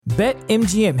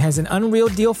BetMGM has an unreal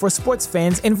deal for sports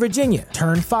fans in Virginia.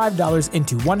 Turn $5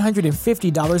 into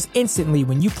 $150 instantly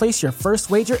when you place your first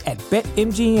wager at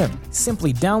BetMGM.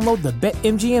 Simply download the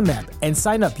BetMGM app and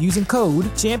sign up using code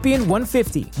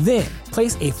Champion150. Then,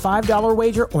 place a $5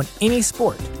 wager on any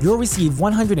sport. You'll receive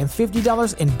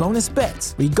 $150 in bonus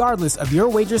bets, regardless of your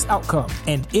wager's outcome.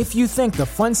 And if you think the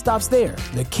fun stops there,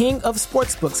 the King of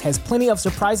Sportsbooks has plenty of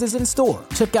surprises in store.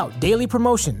 Check out daily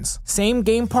promotions,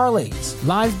 same-game parlays,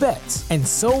 live bets, and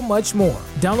so much more.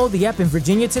 Download the app in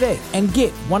Virginia today and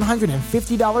get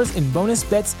 $150 in bonus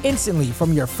bets instantly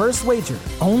from your first wager.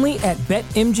 Only at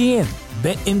BetMGM.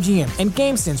 BetMGM and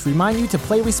GameSense remind you to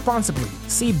play responsibly.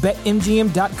 See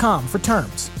BetMGM.com for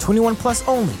terms. 21 plus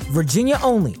only. Virginia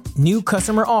only. New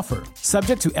customer offer.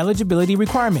 Subject to eligibility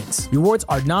requirements. Rewards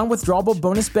are non-withdrawable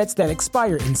bonus bets that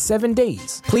expire in 7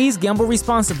 days. Please gamble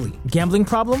responsibly. Gambling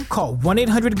problem? Call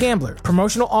 1-800-GAMBLER.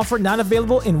 Promotional offer not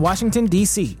available in Washington,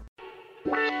 D.C.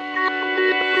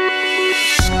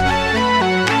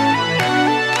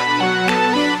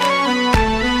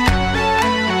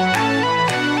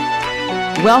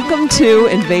 Welcome to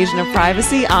Invasion of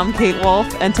Privacy. I'm Kate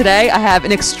Wolf, and today I have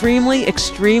an extremely,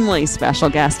 extremely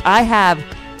special guest. I have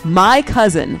my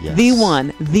cousin, the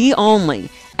one, the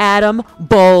only, Adam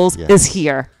Bowles is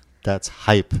here. That's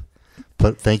hype.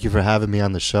 But thank you for having me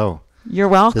on the show. You're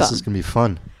welcome. This is going to be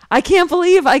fun. I can't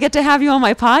believe I get to have you on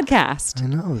my podcast. I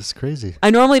know, it's crazy. I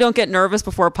normally don't get nervous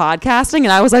before podcasting,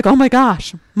 and I was like, oh my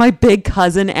gosh, my big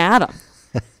cousin, Adam.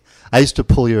 I used to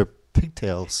pull your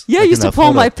pigtails. Yeah, like you used to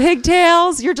pull my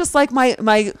pigtails. You're just like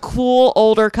my cool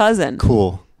older cousin.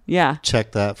 Cool. Yeah.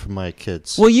 Check that for my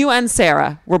kids. Well, you and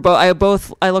Sarah were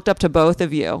both. I looked up to both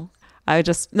of you. I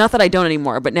just, not that I don't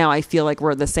anymore, but now I feel like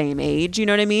we're the same age. You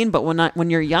know what I mean? But when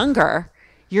you're younger,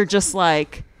 you're just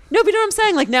like. No, but you know what I'm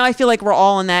saying? Like now I feel like we're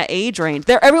all in that age range.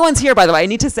 Everyone's here, by the way. I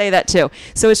need to say that too.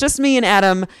 So it's just me and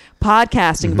Adam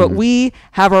podcasting, but we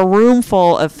have a room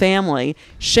full of family.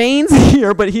 Shane's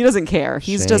here, but he doesn't care.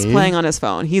 He's just playing on his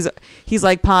phone. He's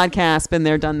like podcast, been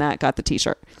there, done that, got the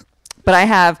t-shirt. But I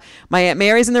have my Aunt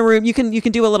Mary's in the room. You can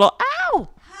do a little ow.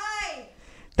 Hi.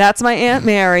 That's my Aunt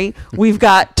Mary. We've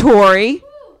got Tori,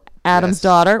 Adam's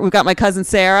daughter. We've got my cousin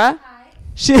Sarah.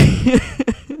 Hi.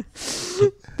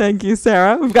 Thank you,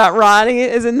 Sarah. We've got Ronnie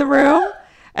is in the room,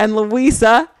 and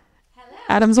Louisa,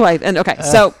 Adam's wife. And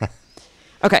so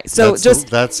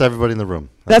that's everybody in the room.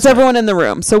 That's everyone in the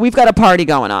room. So we've got a party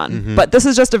going on, but this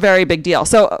is just a very big deal.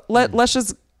 So let's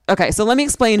just so let me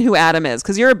explain who Adam is,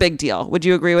 because you're a big deal. Would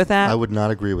you agree with that? I would not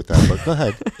agree with that, but go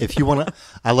ahead. If you want to,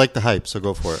 I like the hype, so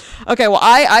go for it. Okay, well,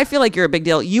 I feel like you're a big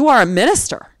deal. You are a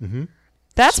minister. Mm-hmm.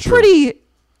 That's pretty,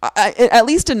 at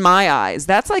least in my eyes,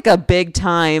 that's like a big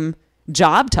time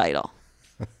job title,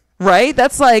 right?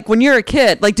 That's like when you're a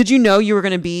kid. Like, did you know you were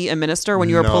going to be a minister when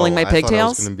you were pulling my pigtails? I thought I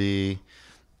was going to be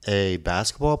a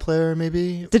basketball player,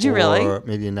 maybe. Did you really? Or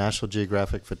maybe a National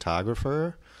Geographic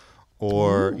photographer,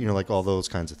 or like all those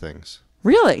kinds of things.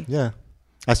 Really? Yeah,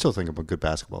 I still think I'm a good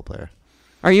basketball player.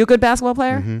 Are you a good basketball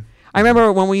player? Mm-hmm. I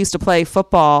remember when we used to play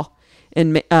football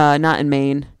in not in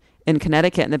Maine, in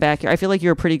Connecticut, in the backyard. I feel like you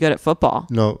were pretty good at football.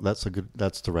 No, that's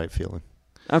the right feeling.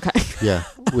 Okay. Yeah,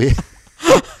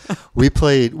 we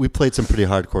played some pretty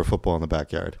hardcore football in the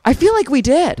backyard. I feel like we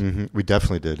did. Mm-hmm. We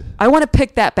definitely did. I want to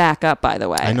pick that back up, by the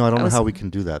way. I know. I don't know how we can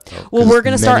do that though. Well, we're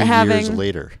going to start having years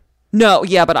later. No,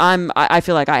 yeah, but I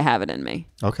feel like I have it in me.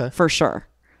 Okay. For sure.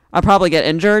 I'll probably get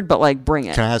injured, but like bring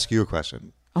it. Can I ask you a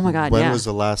question? Oh my God, When was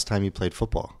the last time you played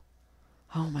football?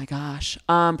 Oh my gosh.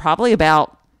 Probably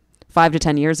about 5 to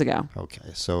 10 years ago.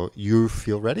 Okay. So you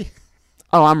feel ready?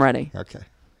 Oh, I'm ready. Okay.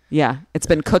 Yeah, it's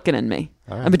been cooking in me.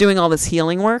 All right. I've been doing all this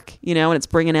healing work, and it's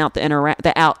bringing out the inner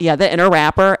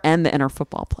rapper and the inner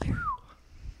football player.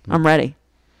 I'm ready.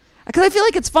 Because I feel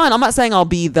like it's fun. I'm not saying I'll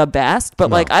be the best, but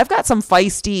like I've got some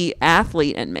feisty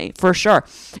athlete in me for sure.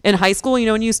 In high school,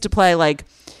 when you used to play like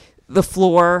the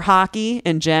floor hockey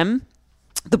in gym,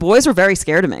 the boys were very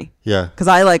scared of me. Yeah. Because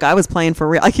I was playing for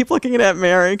real. I keep looking at Aunt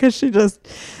Mary because she just.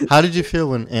 How did you feel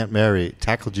when Aunt Mary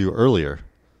tackled you earlier?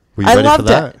 Were you ready for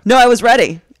that? No, I was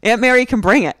ready. Aunt Mary can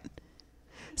bring it.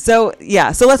 So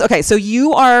yeah. So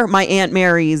you are my Aunt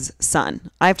Mary's son.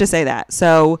 I have to say that.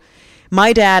 So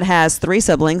my dad has 3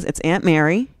 siblings. It's Aunt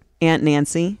Mary, Aunt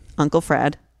Nancy, Uncle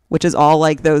Fred, which is all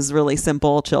like those really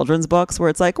simple children's books where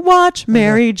it's like, watch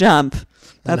Mary jump.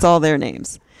 That's all their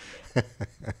names.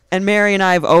 And Mary and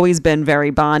I have always been very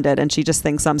bonded, and she just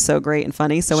thinks I'm so great and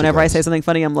funny. So whenever I say something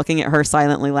funny, I'm looking at her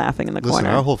silently laughing in the corner.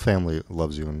 Our whole family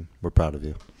loves you, and we're proud of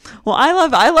you. Well,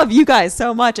 I love you guys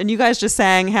so much, and you guys just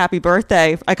sang happy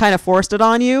birthday. I kind of forced it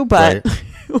on you, but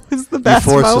it was the best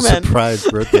moment. You forced a surprise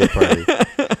birthday party.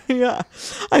 Yeah.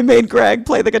 I made Greg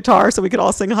play the guitar so we could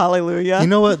all sing hallelujah. You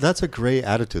know what? That's a great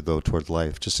attitude, though, towards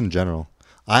life, just in general.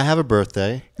 I have a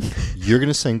birthday. You're going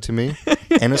to sing to me,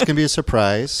 and it's going to be a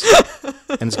surprise,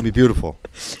 and it's going to be beautiful.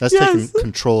 That's taking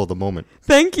control of the moment.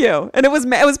 Thank you. And it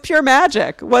was pure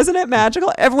magic. Wasn't it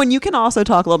magical? Everyone, you can also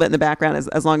talk a little bit in the background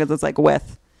as long as it's like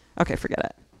with. Okay, forget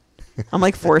it. I'm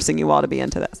like forcing you all to be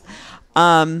into this.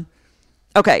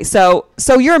 Okay, so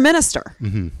you're a minister.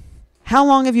 Mm-hmm. How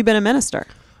long have you been a minister?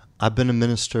 I've been a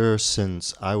minister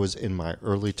since I was in my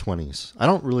early 20s. I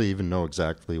don't really even know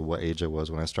exactly what age I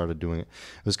was when I started doing it.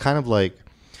 It was kind of like,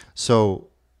 so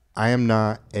I am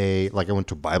not I went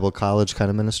to Bible college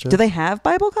kind of minister. Do they have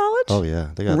Bible college? Oh,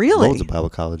 yeah. They got really? loads of Bible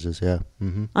colleges, yeah.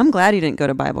 Mm-hmm. I'm glad you didn't go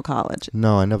to Bible college.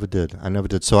 No, I never did.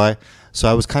 So I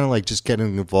was kind of like just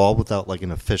getting involved without like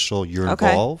an official, you're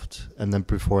involved. And then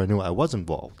before I knew it, I was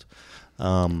involved.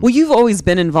 Well, you've always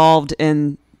been involved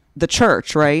in the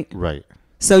church, right? Right.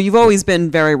 So you've always been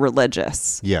very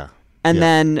religious. Yeah. And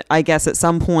then I guess at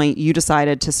some point you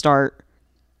decided to start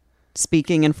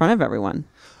speaking in front of everyone,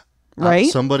 right?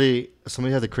 Somebody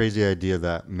had the crazy idea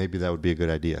that maybe that would be a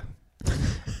good idea.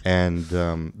 And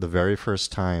the very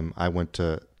first time I went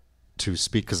to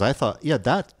speak, because I thought, yeah,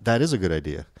 that is a good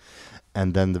idea.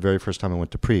 And then the very first time I went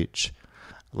to preach,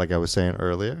 like I was saying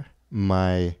earlier,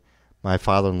 my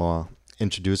father-in-law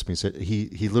introduced me. Said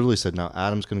he literally said, "Now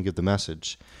Adam's going to give the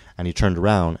message," and he turned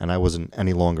around, and I wasn't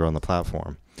any longer on the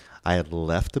platform. I had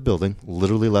left the building,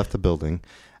 literally left the building,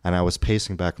 and I was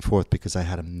pacing back and forth because I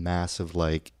had a massive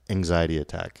anxiety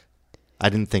attack. I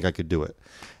didn't think I could do it,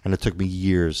 and it took me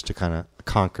years to kind of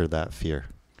conquer that fear.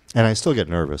 And I still get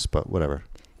nervous, but whatever.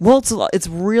 Well, it's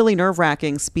really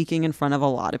nerve-wracking speaking in front of a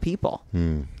lot of people.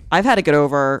 I've had to get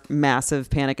over massive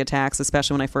panic attacks,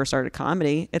 especially when I first started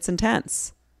comedy. It's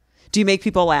intense. Do you make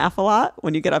people laugh a lot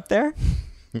when you get up there?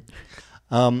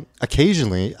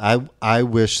 Occasionally, I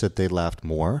wish that they laughed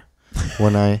more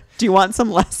when I... Do you want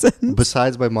some lessons?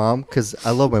 Besides my mom, because I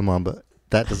love my mom, but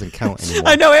that doesn't count anymore.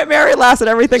 I know Aunt Mary laughs at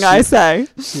everything I say.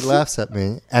 She laughs at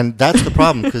me, and that's the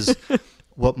problem, because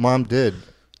what mom did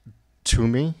to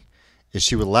me is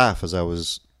she would laugh as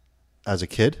a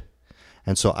kid,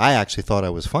 and so I actually thought I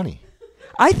was funny.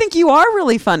 I think you are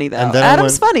really funny, though.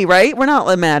 Adam's funny, right? We're not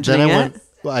imagining it.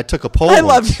 Well, I took a poll. I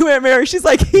love you, Aunt Mary. She's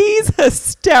like, he's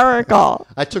hysterical.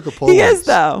 I took a poll. He is,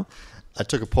 though. I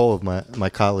took a poll of my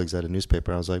colleagues at a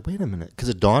newspaper. And I was like, wait a minute, because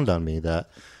it dawned on me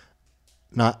that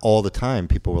not all the time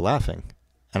people were laughing,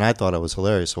 and I thought I was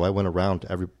hilarious. So I went around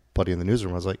to everybody in the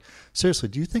newsroom. I was like, seriously,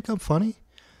 do you think I'm funny?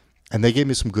 And they gave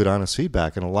me some good, honest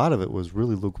feedback, and a lot of it was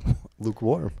really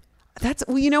lukewarm.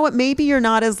 Well, you know what? Maybe you're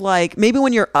not as maybe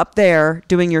when you're up there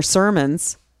doing your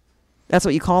sermons. That's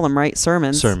what you call them, right?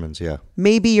 Sermons, yeah.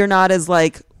 Maybe you're not as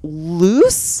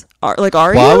loose, are you?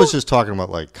 Well, I was just talking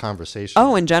about conversation.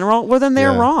 Oh, in general? Well, then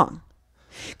they're wrong.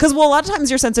 Because, a lot of times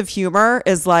your sense of humor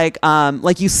is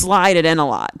you slide it in a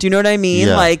lot. Do you know what I mean?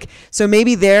 Yeah. So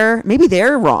maybe they're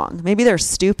wrong. Maybe they're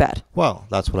stupid. Well,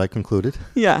 that's what I concluded.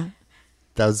 Yeah.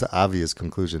 That was the obvious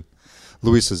conclusion.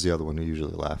 Luis is the other one who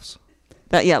usually laughs.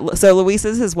 So Luis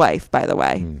is his wife, by the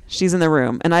way. She's in the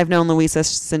room. And I've known Luisa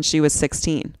since she was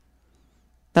 16.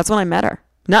 That's when I met her.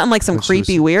 Not in some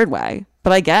creepy, weird way.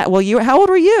 But I get, how old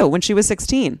were you when she was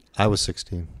 16? I was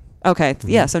 16. Okay.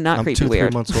 Yeah, so not I'm creepy,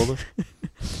 weird. 3 months older.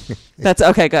 That's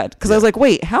okay, good. Because I was like,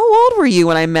 wait, how old were you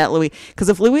when I met Luis? Because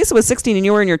if Luisa was 16 and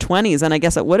you were in your 20s, then I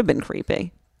guess it would have been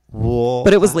creepy. Well,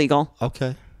 but it was legal.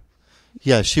 Okay.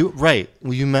 Yeah, right.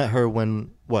 Well, you met her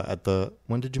when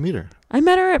did you meet her? I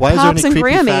met her at Why Pops is there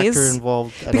any and creepy Grammys. Factor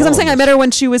involved Because I'm saying I met her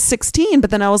when she was 16, but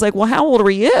then I was like, well, how old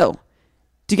were you?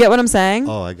 Do you get what I'm saying?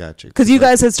 Oh, I got you. Because you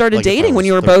guys had started dating when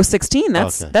you were both 16.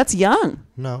 That's young.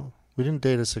 No, we didn't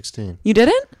date at 16. You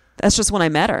didn't? That's just when I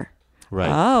met her. Right.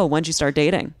 Oh, when'd you start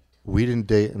dating? We didn't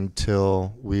date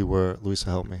until we were, Luisa,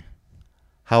 help me.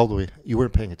 How old were we? You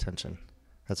weren't paying attention.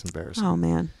 That's embarrassing. Oh,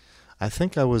 man. I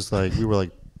think I was we were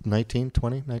 19,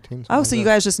 20, 19. Oh, so you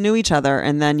guys just knew each other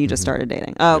and then you just started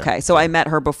dating. Oh, okay. So I met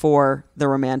her before the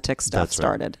romantic stuff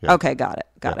started. Yeah. Okay, got it.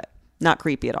 Not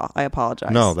creepy at all. I apologize.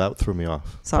 No, that threw me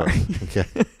off. Sorry. Okay.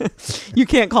 You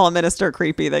can't call a minister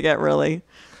creepy. They get really...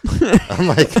 I'm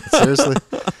like, seriously?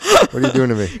 What are you doing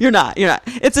to me? You're not.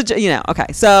 It's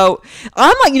okay. So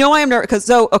I'm why I'm nervous?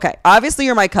 Because obviously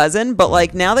you're my cousin,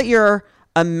 but now that you're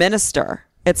a minister,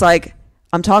 it's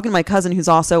I'm talking to my cousin who's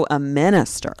also a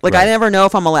minister. Right. I never know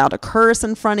if I'm allowed to curse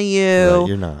in front of you. Right,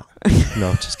 you're not.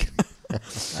 No, just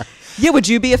kidding. Yeah, would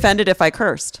you be offended if I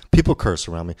cursed? People curse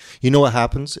around me. You know what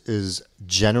happens is,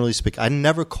 generally speaking, I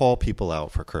never call people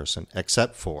out for cursing,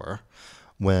 except for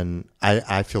when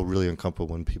I feel really uncomfortable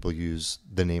when people use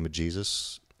the name of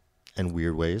Jesus in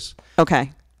weird ways.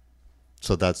 Okay.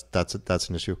 So that's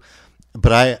an issue.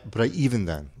 But I even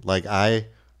then, like I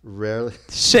rarely.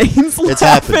 Shane's It's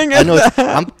laughing happened. at I know.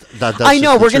 that. That's I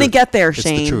know. just the We're going to truth. get there, It's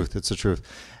Shane. the truth. It's the truth.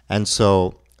 And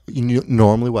so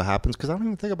normally what happens, because I don't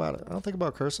even think about it. I don't think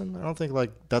about cursing. I don't think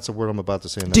like that's a word I'm about to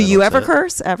say. And Do then I you don't ever say it.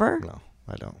 curse ever? No,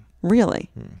 I don't. Really?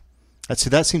 See,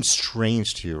 that seems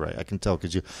strange to you, right? I can tell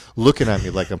because you're looking at me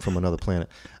like I'm from another planet.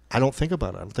 I don't think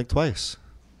about it. I don't think twice.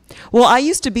 Well, I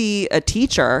used to be a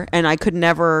teacher and I could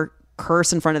never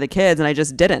curse in front of the kids, and I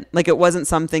just didn't. Like, it wasn't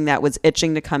something that was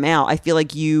itching to come out. I feel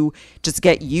like you just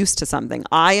get used to something.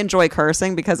 I enjoy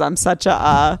cursing because I'm such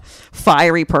a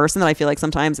fiery person that I feel like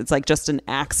sometimes it's like just an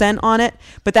accent on it.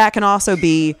 But that can also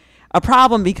be a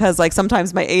problem because like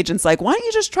sometimes my agent's like, why don't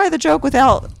you just try the joke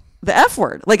without the F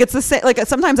word? Like, it's the same. Like,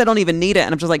 sometimes I don't even need it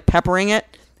and I'm just like peppering it.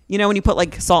 You know, when you put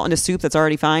like salt in a soup that's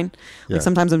already fine. Yeah. Like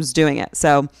sometimes I'm just doing it.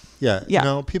 So Yeah. Yeah. You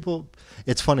know, people,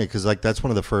 it's funny because like that's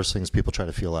one of the first things people try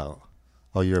to feel out.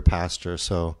 Oh, you're a pastor.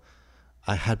 So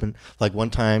I had been, like one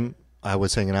time I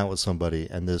was hanging out with somebody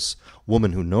and this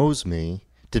woman who knows me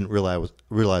didn't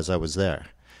realize I was there.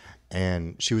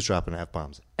 And she was dropping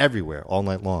F-bombs everywhere all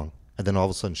night long. And then all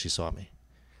of a sudden she saw me.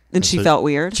 and she so felt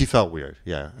weird. She felt weird,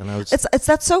 yeah. And I was, It's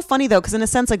that's so funny though, because in a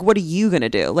sense, like, what are you gonna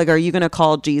do? Like, are you gonna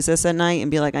call Jesus at night and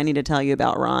be like, I need to tell you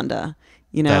about Rhonda?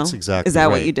 You know, that's exactly is that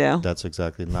what right. you do? That's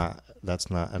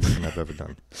not anything I've ever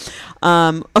done.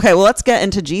 Okay, well, let's get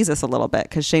into Jesus a little bit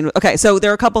because Shane. Okay, so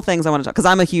there are a couple things I want to talk because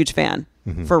I'm a huge fan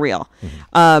for real.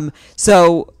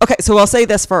 So I'll say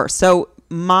this first. So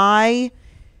my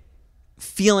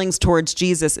feelings towards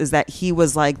Jesus is that he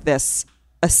was like this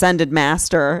ascended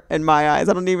master in my eyes.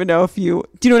 I don't even know if do you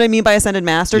know what I mean by ascended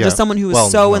master? Yeah. Just someone who was Well,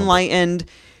 so no, but- enlightened.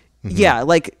 Yeah,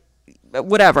 like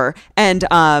whatever.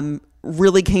 And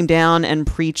really came down and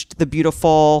preached the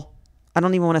beautiful, I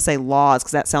don't even want to say laws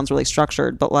because that sounds really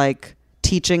structured, but like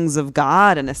teachings of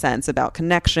God in a sense about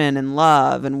connection and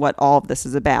love and what all of this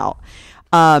is about.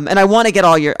 And I want to get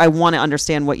I want to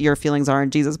understand what your feelings are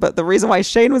in Jesus. But the reason why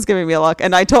Shane was giving me a look,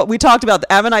 and Ev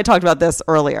and I talked about this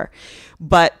earlier,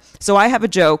 but so I have a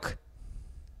joke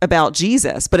about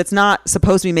Jesus, but it's not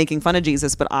supposed to be making fun of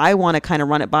Jesus, but I want to kind of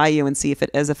run it by you and see if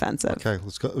it is offensive. Okay,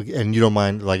 let's go. And you don't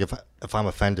mind, like, if I'm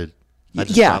offended, I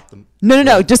just Yeah. drop them?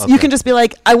 No. Just you Okay. can just be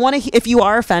like, I want to. If you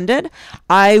are offended,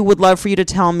 I would love for you to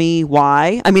tell me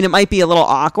why. I mean, it might be a little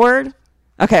awkward.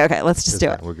 Okay. Let's just It's do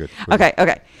fine. it. We're good.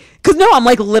 Okay. Because no, I'm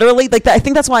like literally like that. I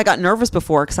think that's why I got nervous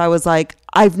before because I was like,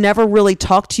 I've never really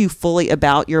talked to you fully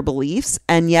about your beliefs,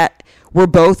 and yet we're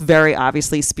both very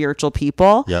obviously spiritual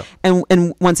people. Yep.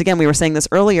 And once again, we were saying this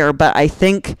earlier, but I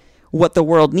think what the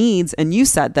world needs, and you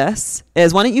said this,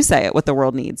 is why don't you say it? What the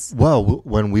world needs? Well,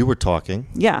 when we were talking,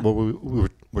 Yeah. well,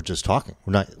 we're just talking.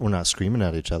 We're not screaming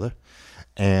at each other,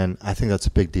 and I think that's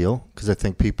a big deal because I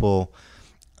think people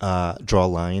draw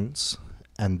lines,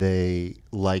 and they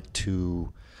like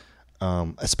to,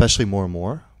 especially more and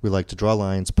more, we like to draw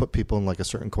lines, put people in like a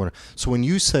certain corner. So when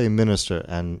you say minister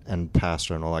and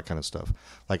pastor and all that kind of stuff,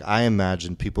 like I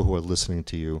imagine people who are listening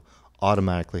to you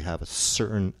automatically have a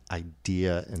certain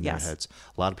idea in Yes. their heads.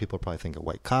 A lot of people probably think of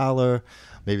white collar.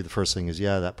 Maybe the first thing is,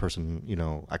 yeah, that person, you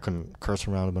know, I couldn't curse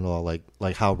around them at all.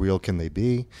 Like how real can they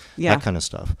be? Yeah. That kind of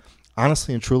stuff.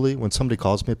 Honestly and truly, when somebody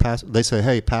calls me a pastor, they say,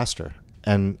 hey, pastor.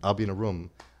 And I'll be in a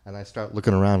room and I start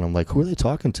looking around. I'm like, who are they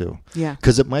talking to? Yeah.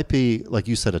 Because it might be, like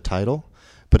you said, a title,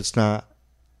 but it's not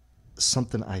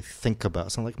something I think about.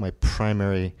 It's not like my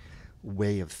primary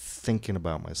way of thinking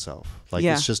about myself. Like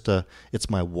Yeah. it's just it's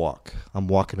my walk. I'm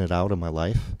walking it out in my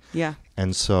life. Yeah.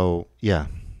 And so, yeah,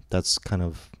 that's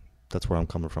where I'm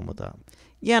coming from with that.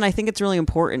 Yeah, and I think it's really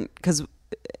important because,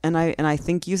 and I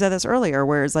think you said this earlier,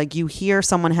 where it's like you hear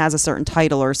someone has a certain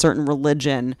title or a certain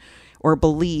religion or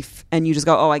belief, and you just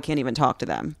go, oh, I can't even talk to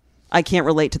them. I can't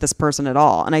relate to this person at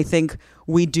all. And I think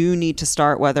we do need to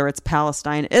start, whether it's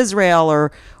Palestine, Israel,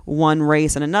 or one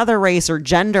race and another race, or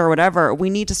gender, or whatever, we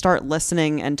need to start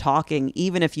listening and talking,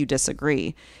 even if you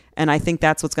disagree. And I think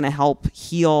that's what's going to help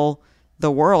heal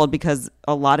the world, because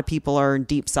a lot of people are in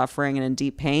deep suffering and in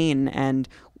deep pain, and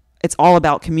it's all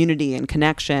about community and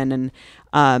connection.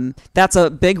 And that's a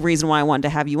big reason why I wanted to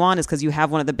have you on, is because you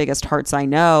have one of the biggest hearts I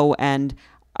know. And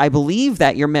I believe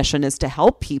that your mission is to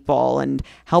help people and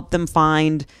help them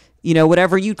find, you know,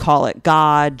 whatever you call it,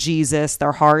 God, Jesus,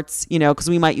 their hearts, you know, because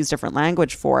we might use different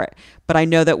language for it. But I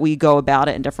know that we go about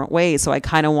it in different ways. So I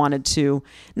kind of wanted to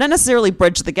not necessarily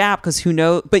bridge the gap, because who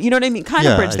knows, but you know what I mean? Kind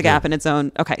of Yeah, bridge I the do. gap in its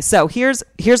own. Okay. So here's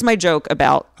my joke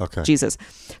about Okay. Jesus.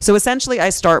 So essentially I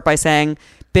start by saying,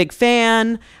 big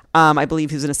fan. I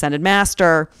believe he's an ascended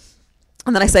master.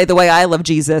 And then I say, the way I love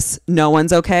Jesus, no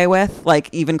one's okay with. Like,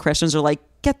 even Christians are like,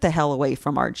 get the hell away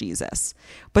from our Jesus.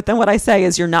 But then what I say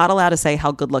is, you're not allowed to say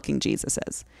how good looking Jesus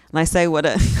is. And I say,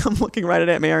 I'm looking right at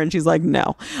Aunt Mary, and she's like,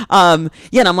 no. And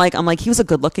I'm like, he was a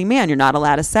good looking man. You're not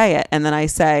allowed to say it. And then I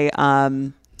say, what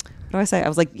do I say? I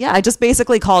was like, yeah, I just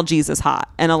basically called Jesus hot.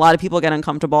 And a lot of people get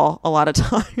uncomfortable a lot of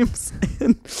times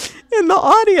in the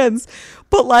audience.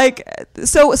 But like,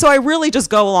 so I really just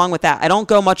go along with that. I don't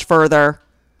go much further.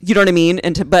 You know what I mean?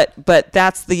 But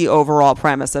that's the overall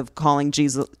premise of calling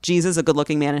Jesus a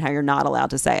good-looking man and how you're not allowed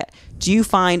to say it. Do you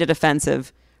find it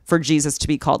offensive for Jesus to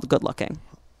be called good-looking?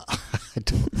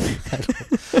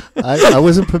 I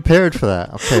wasn't prepared for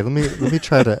that. Okay, let me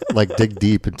try to like dig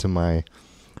deep into my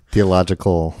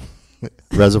theological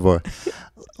reservoir.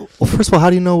 Well, first of all,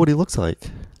 how do you know what he looks like?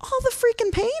 All the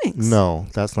freaking paintings. No,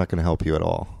 that's not going to help you at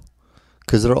all,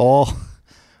 because they're all.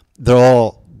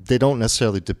 They don't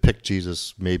necessarily depict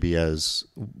Jesus maybe as,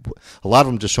 a lot of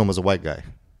them just show him as a white guy.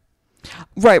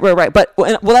 Right. But,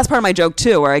 well, that's part of my joke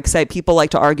too, where I say people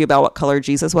like to argue about what color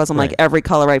Jesus was. I'm like, every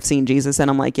color I've seen Jesus in,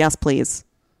 I'm like, yes, please.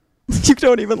 You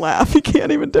don't even laugh. You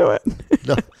can't even do it.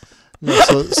 No,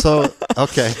 so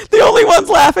okay. The only ones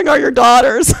laughing are your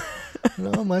daughters.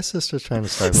 No, my sister's trying to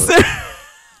stifle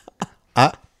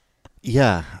it.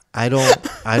 I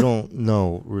don't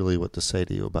know really what to say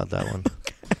to you about that one.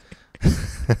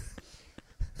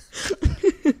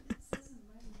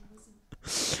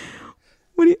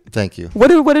 Thank you. What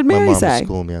did Mary say? My mom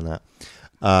schooled me on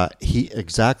that.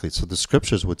 Exactly. So the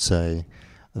scriptures would say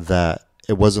that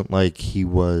it wasn't like he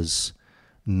was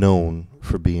known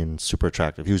for being super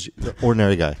attractive. He was an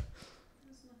ordinary guy.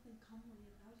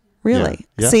 Really?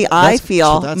 Yeah. See, I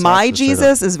feel my actually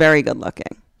Jesus is very good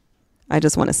looking. I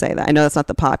just want to say that. I know that's not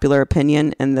the popular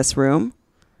opinion in this room,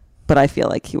 but I feel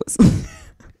like he was.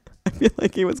 I feel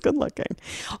like he was good looking.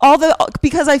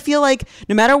 Because I feel like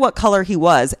no matter what color he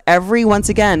was, once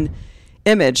again,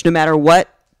 image, no matter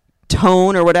what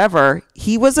tone or whatever,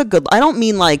 he was I don't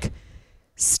mean like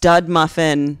stud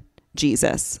muffin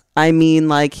Jesus. I mean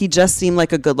like he just seemed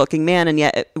like a good looking man. And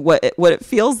yet what it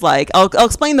feels like, I'll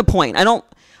explain the point. I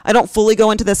don't fully go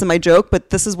into this in my joke,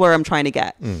 but this is where I'm trying to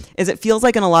get, is it feels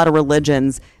like in a lot of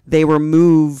religions, they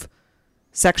remove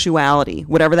sexuality,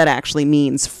 whatever that actually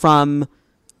means, from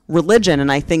religion.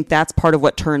 And I think that's part of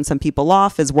what turns some people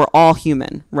off is we're all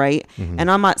human, right? Mm-hmm. And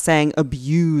I'm not saying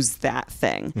abuse that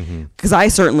thing, because I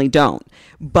certainly don't.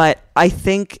 But I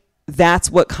think that's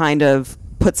what kind of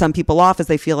puts some people off is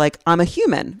they feel like I'm a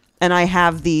human and I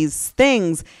have these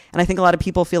things. And I think a lot of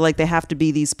people feel like they have to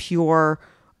be these pure,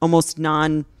 almost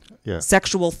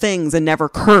non-sexual things and never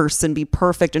curse and be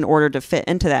perfect in order to fit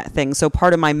into that thing. So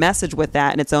part of my message with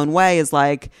that in its own way is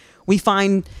like, we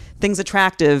find things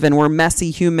attractive and we're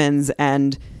messy humans,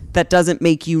 and that doesn't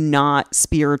make you not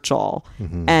spiritual.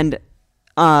 And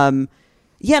and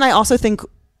I also think,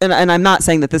 and I'm not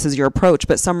saying that this is your approach,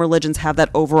 but some religions have that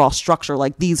overall structure,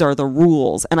 like these are the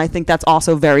rules. And I think that's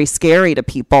also very scary to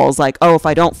people. It's like, oh, if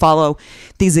I don't follow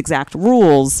these exact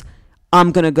rules,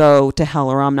 I'm going to go to hell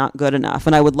or I'm not good enough.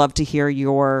 And I would love to hear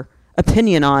your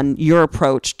opinion on your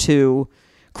approach to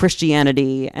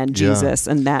Christianity and Jesus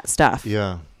and that stuff.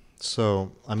 Yeah.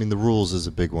 So, I mean, the rules is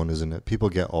a big one, isn't it? People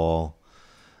get all,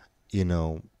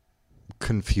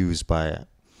 confused by it.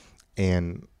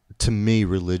 And to me,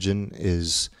 religion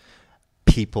is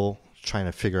people trying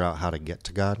to figure out how to get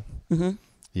to God. The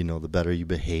better you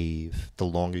behave, the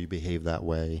longer you behave that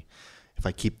way. If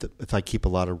I keep a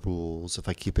lot of rules, if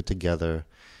I keep it together,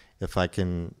 if I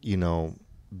can,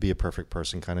 be a perfect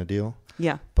person kind of deal.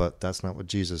 Yeah. But that's not what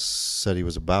Jesus said he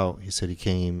was about. He said he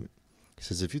came. He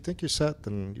says, if you think you're set,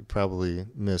 then you probably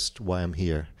missed why I'm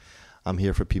here. I'm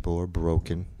here for people who are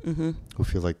broken, who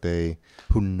feel like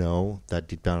who know that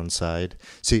deep down inside.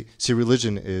 See,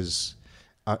 religion is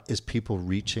people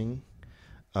reaching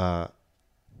and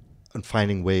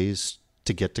finding ways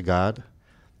to get to God.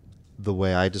 The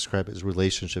way I describe it is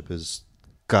relationship is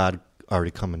God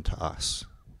already coming to us.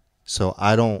 So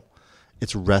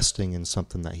it's resting in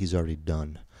something that he's already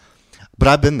done. But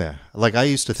I've been there. Like, I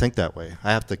used to think that way.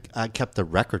 I kept the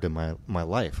record in my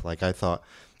life. Like, I thought,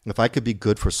 if I could be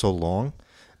good for so long,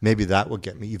 maybe that would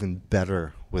get me even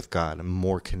better with God and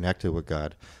more connected with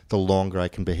God the longer I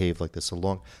can behave like this.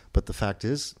 But the fact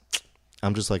is,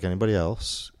 I'm just like anybody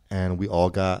else, and we all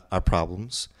got our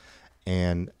problems,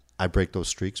 and I break those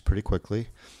streaks pretty quickly.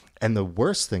 And the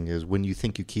worst thing is when you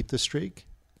think you keep the streak,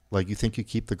 like you think you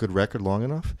keep the good record long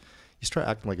enough, you start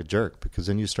acting like a jerk, because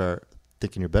then you start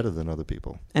thinking you're better than other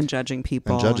people. And judging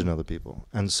people. Other people.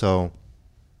 And so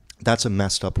that's a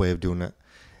messed up way of doing it.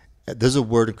 There's a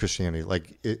word in Christianity,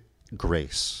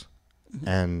 grace.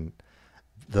 And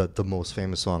the most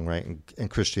famous song, right, in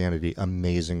Christianity,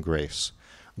 Amazing Grace.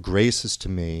 Grace is to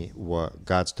me what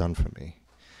God's done for me.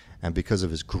 And because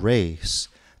of his grace,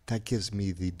 that gives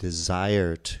me the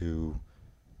desire to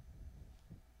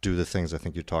do the things I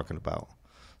think you're talking about.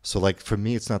 So like for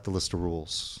me, it's not the list of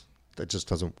rules. That just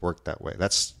doesn't work that way.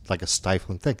 That's like a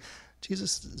stifling thing.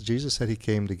 Jesus said he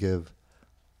came to give,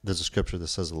 there's a scripture that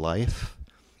says life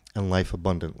and life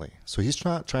abundantly. So he's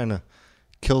not trying to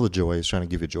kill the joy. He's trying to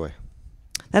give you joy.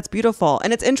 That's beautiful.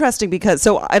 And it's interesting because,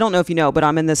 so I don't know if you know, but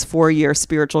I'm in this 4-year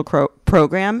spiritual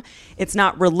program. It's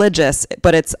not religious,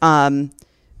 but it's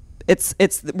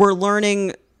we're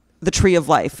learning the tree of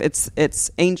life.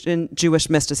 It's ancient Jewish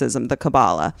mysticism, the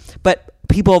Kabbalah, but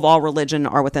people of all religion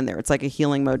are within there. It's like a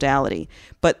healing modality.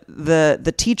 But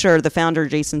the teacher, the founder,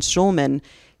 Jason Schulman,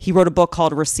 he wrote a book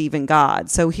called Receiving God.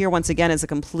 So here, once again, is a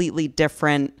completely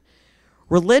different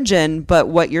religion. But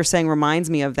what you're saying reminds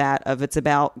me of that, of it's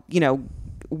about,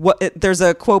 there's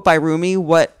a quote by Rumi,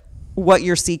 what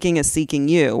you're seeking is seeking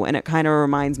you. And it kind of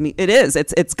reminds me,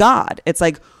 it's God. It's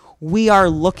like, we are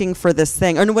looking for this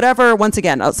thing, and whatever. Once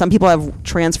again, some people have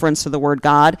transference to the word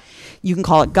God. You can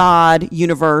call it God,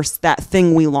 universe, that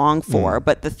thing we long for.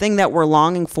 But the thing that we're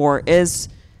longing for is,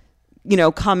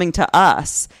 coming to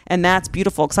us. And that's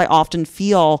beautiful, because I often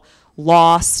feel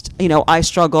lost. I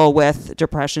struggle with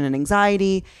depression and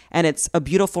anxiety, and it's a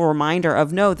beautiful reminder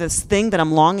of, no, this thing that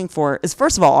I'm longing for is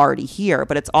first of all already here,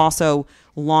 but it's also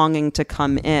longing to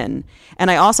come in.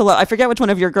 And I also I forget which one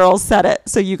of your girls said it,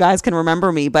 so you guys can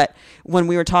remember me, but when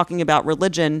we were talking about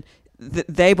religion,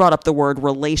 they brought up the word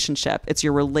relationship. It's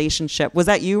your relationship. Was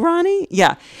that you, Ronnie?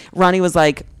 Yeah. Ronnie was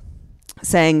like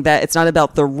saying that it's not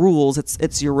about the rules,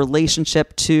 it's your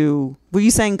relationship to, were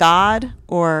you saying God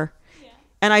or?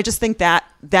 And I just think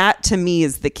that to me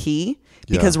is the key,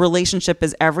 because relationship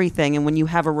is everything. And when you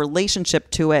have a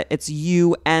relationship to it, it's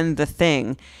you and the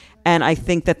thing. And I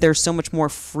think that there's so much more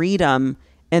freedom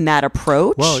in that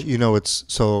approach. Well, it's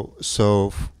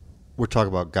so we're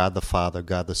talking about God the Father,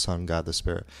 God the Son, God the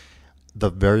Spirit.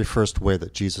 The very first way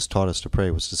that Jesus taught us to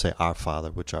pray was to say, Our Father,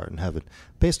 which art in heaven,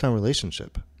 based on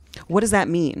relationship. What does that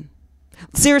mean?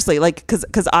 Seriously, like,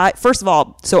 because I, first of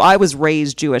all, so I was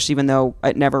raised Jewish, even though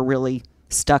it never really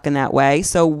stuck in that way.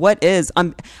 So what is,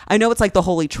 I know it's like the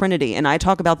Holy Trinity, and I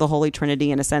talk about the Holy Trinity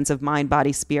in a sense of mind,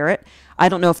 body, spirit. I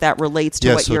don't know if that relates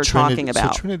to what you're talking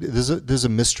about. So Trinity, there's a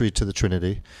mystery to the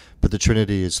Trinity, but the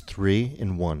Trinity is 3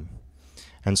 in 1.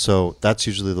 And so that's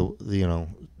usually the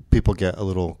people get a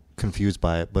little confused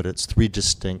by it, but it's 3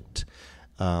 distinct,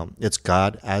 it's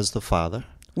God as the Father.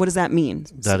 What does that mean?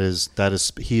 That is,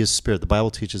 he is spirit. The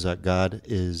Bible teaches that God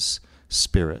is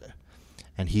spirit,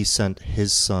 and he sent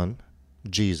his son,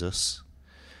 Jesus,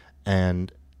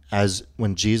 and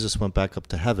when Jesus went back up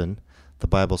to heaven, the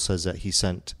Bible says that he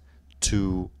sent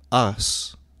to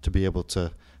us to be able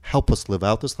to help us live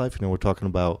out this life. We're talking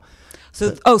about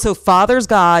so Father's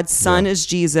God, Son is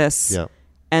Jesus,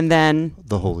 and then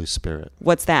the Holy Spirit.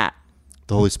 What's that?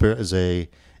 The Holy Spirit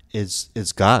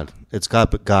is God. It's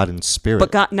God, but God in spirit.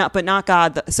 But not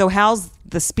God. So how's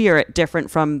the Spirit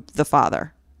different from the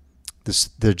Father?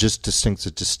 They're just distinct. It's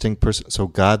a distinct person. So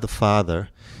God the Father,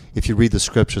 if you read the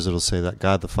scriptures, it'll say that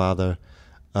God the Father,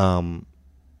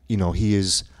 he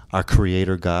is our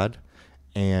creator God,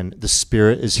 and the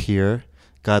Spirit is here.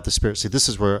 God the Spirit. See, this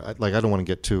is where, I don't want to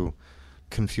get too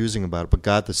confusing about it, but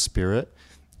God the Spirit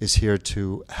is here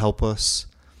to help us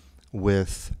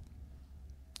with,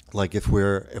 like, if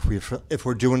we're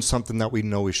doing something that we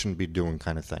know we shouldn't be doing,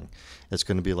 kind of thing. It's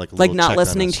going to be like a little not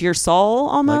listening to your soul,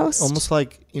 almost. Almost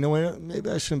like, maybe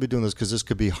I shouldn't be doing this because this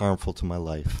could be harmful to my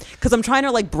life. Because I'm trying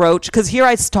to broach. Because here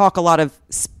I talk a lot of,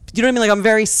 you know what I mean? Like, I'm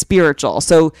very spiritual.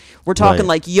 So we're talking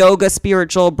like yoga,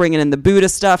 spiritual, bringing in the Buddha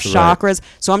stuff, chakras.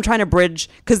 Right. So I'm trying to bridge,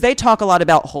 because they talk a lot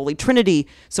about Holy Trinity.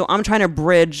 So I'm trying to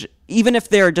bridge, even if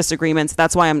there are disagreements.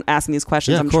 That's why I'm asking these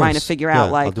questions. I'm trying to figure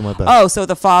out, like, so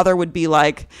the Father would be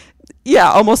like,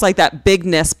 almost like that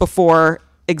bigness before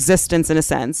existence in a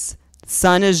sense.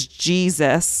 Son is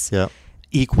Jesus. Yeah.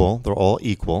 Equal. They're all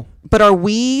equal. But are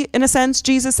we, in a sense,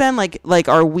 Jesus then? Like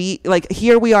are we, like,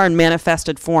 here we are in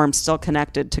manifested form, still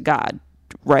connected to God,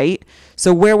 right?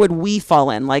 So where would we fall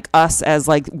in? Like, us as,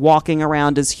 like, walking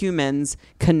around as humans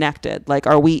connected. Like,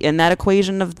 are we in that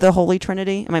equation of the Holy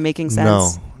Trinity? Am I making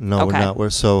sense? No, okay. We're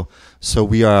not. So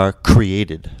we are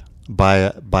created by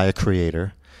a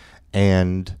creator,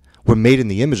 and we're made in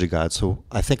the image of God. So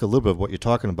I think a little bit of what you're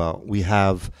talking about, we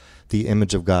have the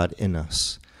image of God in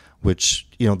us, which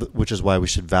is why we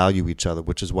should value each other,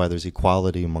 which is why there's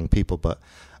equality among people. But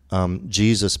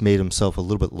Jesus made himself a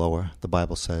little bit lower, the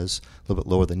Bible says, a little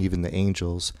bit lower than even the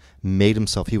angels, made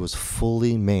himself, he was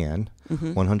fully man,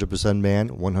 100% man,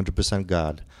 100%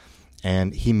 God.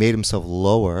 And he made himself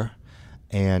lower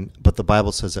But the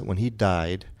Bible says that when he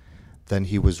died, then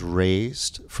he was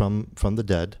raised from the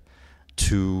dead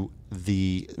to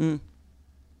the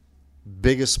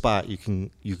biggest spot you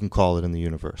can call it in the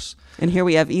universe. And here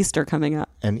we have Easter coming up.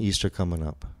 And Easter coming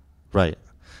up. Right.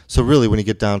 So really, when you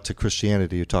get down to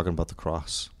Christianity, you're talking about the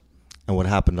cross and what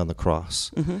happened on the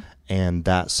cross and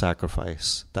that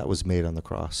sacrifice that was made on the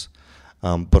cross,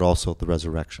 but also the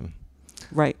resurrection.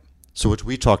 Right. So which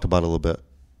we talked about a little bit.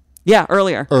 Yeah,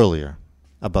 earlier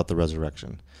About the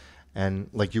resurrection. And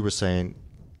like you were saying,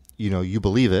 you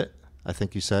believe it, I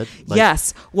think you said.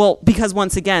 Yes. Well, because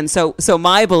once again, so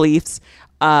my beliefs,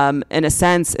 in a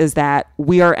sense, is that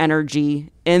we are energy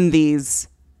in these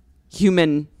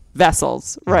human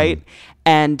vessels, right?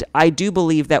 And I do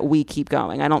believe that we keep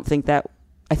going.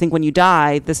 I think when you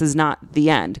die, this is not the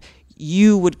end.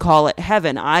 You would call it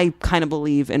heaven. I kind of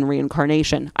believe in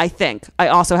reincarnation. I think. I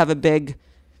also have a big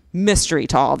mystery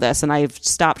to all this, and I've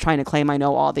stopped trying to claim I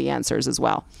know all the answers as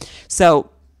well. So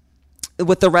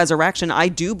with the resurrection, I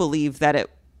do believe that it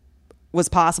was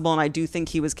possible, and I do think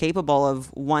he was capable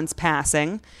of, once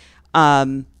passing,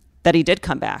 that he did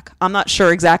come back. I'm not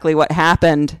sure exactly what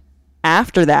happened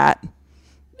after that,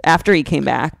 after he came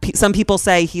back. Some people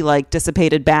say he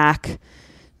dissipated back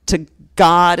to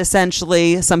God,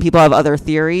 essentially. Some people have other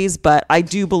theories, but I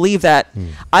do believe that.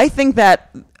 I think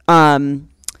that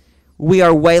we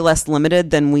are way less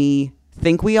limited than we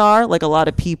think we are. Like a lot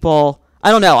of people,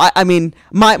 I don't know. I mean,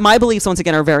 my beliefs, once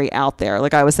again, are very out there.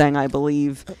 Like I was saying, I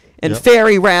believe in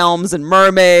fairy realms and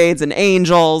mermaids and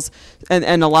angels,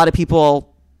 and a lot of people,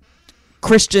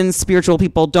 Christian, spiritual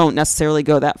people, don't necessarily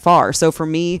go that far. So for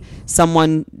me,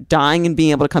 someone dying and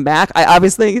being able to come back, I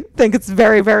obviously think it's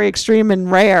very, very extreme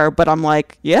and rare, but I'm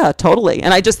like, yeah, totally.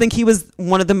 And I just think he was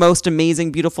one of the most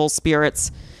amazing, beautiful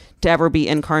spirits to ever be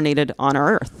incarnated on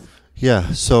earth.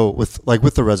 Yeah. So with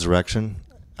the resurrection,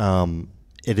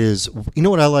 it is,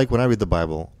 what I like when I read the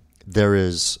Bible, there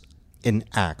is in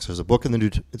Acts, there's a book in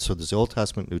so there's the Old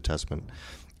Testament, New Testament.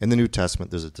 In the New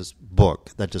Testament, there's this book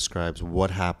that describes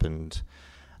what happened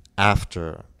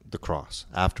after the cross,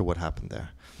 after what happened there.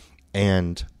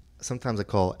 And sometimes I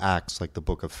call Acts like the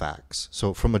book of facts.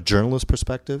 So from a journalist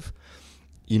perspective,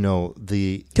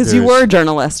 because you were a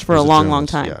journalist for a long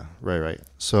time. Yeah, right.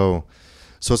 So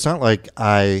it's not like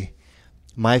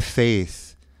my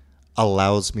faith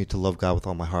allows me to love God with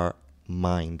all my heart,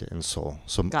 mind, and soul.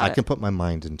 So I can put my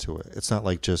mind into it. It's not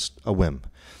like just a whim.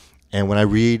 And when I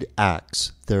read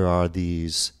Acts, there are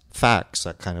these facts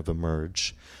that kind of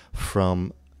emerge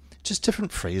from just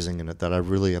different phrasing in it that I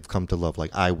really have come to love,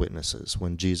 like eyewitnesses.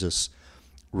 When Jesus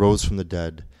rose from the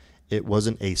dead, it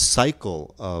wasn't a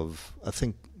cycle of, I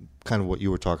think, kind of what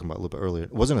you were talking about a little bit earlier.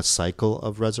 It wasn't a cycle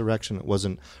of resurrection. It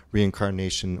wasn't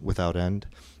reincarnation without end.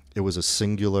 It was a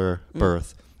singular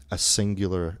birth, a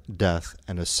singular death,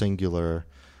 and a singular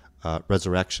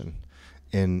resurrection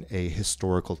in a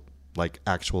historical,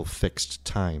 actual fixed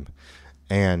time.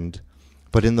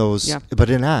 But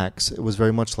in Acts, it was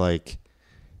very much like,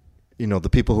 the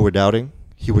people who were doubting,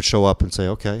 he would show up and say,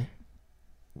 okay,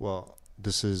 well,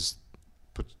 this is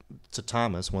to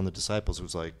Thomas, one of the disciples, who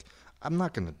was like, I'm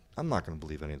not gonna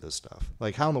believe any of this stuff.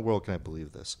 Like, how in the world can I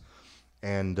believe this?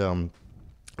 And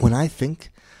when I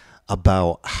think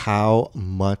about how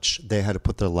much they had to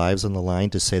put their lives on the line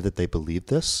to say that they believed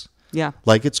this,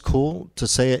 it's cool to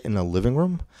say it in a living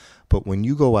room, but when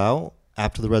you go out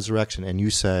after the resurrection and you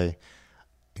say,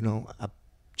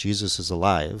 Jesus is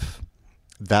alive,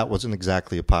 that wasn't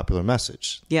exactly a popular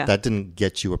message. Yeah. That didn't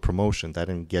get you a promotion. That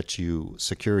didn't get you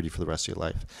security for the rest of your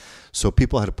life. So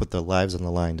people had to put their lives on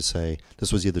the line to say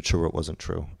this was either true or it wasn't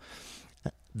true.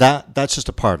 That's just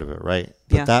a part of it, right?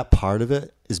 But that part of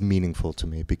it is meaningful to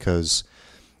me because,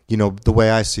 the way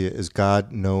I see it is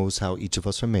God knows how each of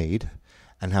us are made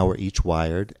and how we're each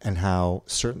wired and how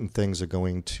certain things are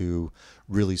going to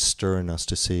really stir in us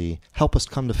to help us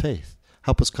come to faith,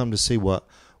 help us come to see what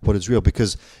is real.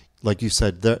 Because like you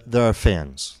said, there are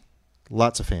fans,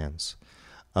 lots of fans.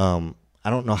 I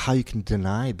don't know how you can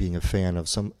deny being a fan of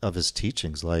some of his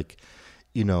teachings, love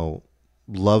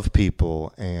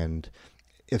people. And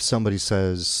if somebody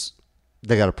says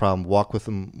they got a problem, walk with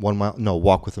them 1 mile. No,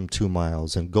 walk with them 2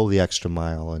 miles and go the extra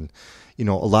mile. And, a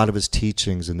lot of his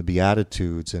teachings and the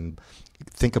Beatitudes and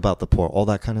think about the poor, all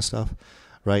that kind of stuff,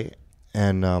 right?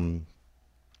 And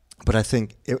but I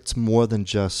think it's more than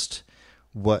just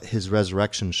what his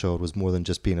resurrection showed was more than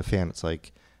just being a fan. It's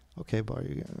like, okay,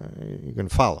 boy, you're going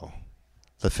to follow.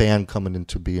 The fan coming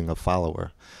into being a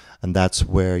follower. And that's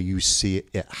where you see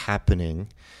it happening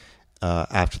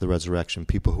after the resurrection.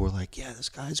 People who are like, yeah, this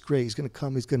guy's great. He's going to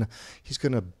come. He's going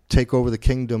to take over the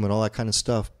kingdom and all that kind of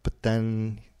stuff. But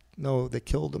then no, they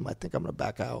killed him. I think I'm going to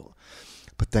back out.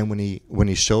 But then when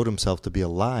he showed himself to be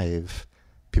alive,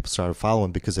 people started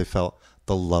following because they felt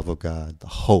the love of God, the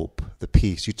hope, the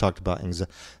peace. You talked about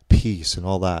peace and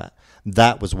all that.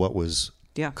 That was what was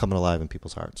coming alive in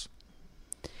people's hearts.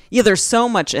 Yeah, there's so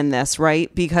much in this,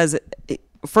 right? Because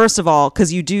first of all,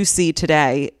 because you do see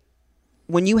today,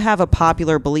 when you have a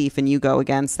popular belief and you go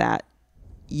against that,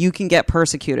 you can get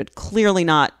persecuted. Clearly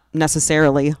not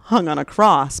necessarily hung on a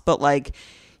cross, but like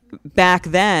back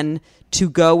then, to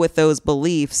go with those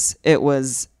beliefs, it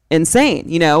was insane,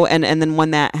 you know? And then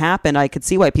when that happened, I could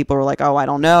see why people were like, oh, I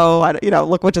don't know.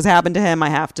 Look what just happened to him. I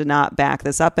have to not back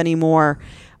this up anymore.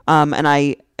 And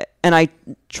I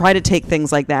try to take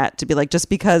things like that to be like, just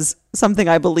because something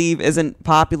I believe isn't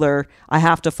popular, I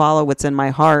have to follow what's in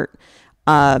my heart.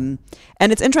 And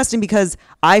it's interesting because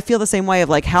I feel the same way of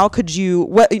like, how could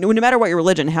you, no matter what your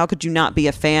religion, how could you not be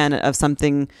a fan of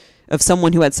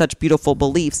someone who had such beautiful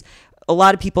beliefs? A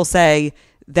lot of people say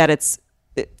that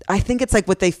I think it's like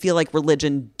what they feel like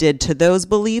religion did to those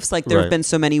beliefs. Like there have been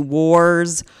so many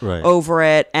wars over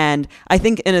it. And I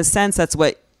think in a sense, that's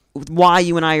why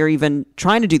you and I are even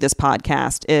trying to do this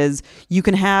podcast is you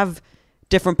can have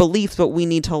different beliefs, but we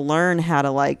need to learn how to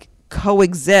like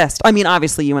coexist. I mean,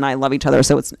 obviously you and I love each other,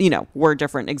 so it's, we're a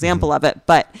different example of it,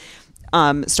 but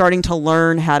starting to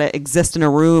learn how to exist in a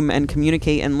room and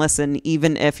communicate and listen,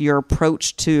 even if your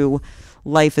approach to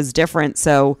life is different.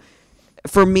 So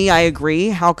for me, I agree.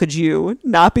 How could you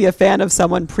not be a fan of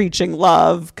someone preaching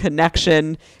love,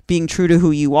 connection, being true to who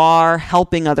you are,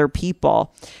 helping other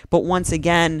people? But once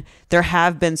again, there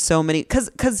have been so many,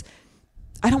 because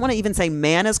I don't want to even say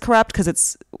man is corrupt, because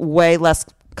it's way less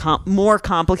more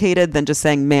complicated than just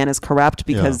saying man is corrupt,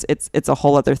 because it's a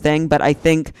whole other thing. But I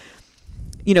think,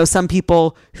 some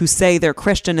people who say they're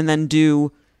Christian and then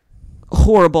do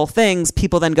horrible things,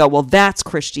 people then go, well, that's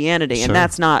Christianity. Sure. And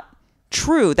that's not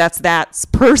true. That's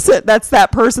that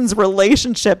person's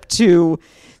relationship to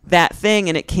that thing.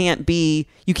 And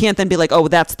you can't then be like, oh,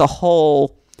 that's the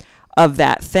whole of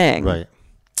that thing. Right.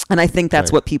 And I think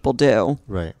that's what people do.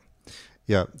 Right.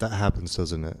 Yeah, that happens,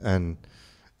 doesn't it? And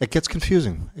it gets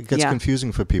confusing. It gets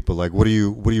confusing for people. Like, what are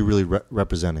you really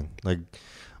representing? Like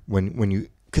when you,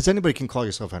 because anybody can call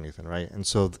yourself anything, right? And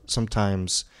so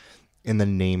sometimes in the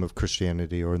name of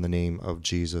Christianity or in the name of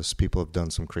Jesus, people have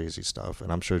done some crazy stuff.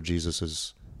 And I'm sure Jesus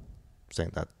is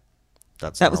saying that.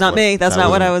 That was not me. That's not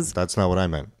what I was. That's not what I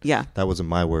meant. Yeah. That wasn't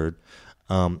my word.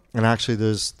 And actually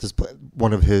there's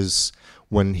one of his,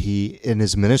 when he, in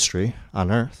his ministry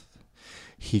on earth,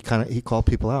 he called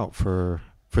people out for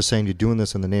saying you're doing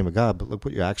this in the name of God, but look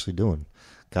what you're actually doing.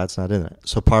 God's not in it.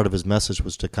 So part of his message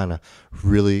was to kind of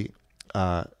really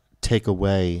take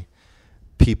away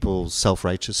people's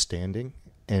self-righteous standing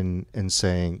and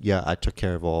saying, yeah, I took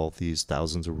care of all these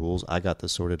thousands of rules. I got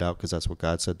this sorted out because that's what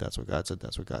God said. That's what God said.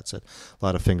 That's what God said. A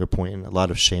lot of finger pointing, a lot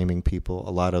of shaming people,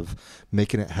 a lot of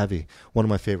making it heavy. One of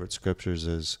my favorite scriptures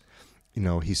is,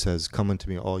 he says, come unto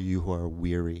me, all you who are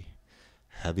weary,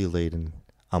 heavy laden,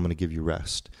 I'm going to give you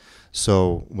rest.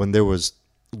 So when there was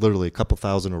literally a couple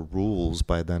thousand of rules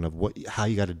by then of how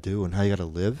you got to do and how you got to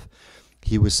live,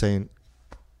 he was saying,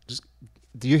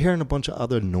 you're hearing a bunch of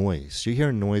other noise. You're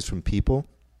hearing noise from people.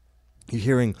 You're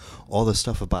hearing all this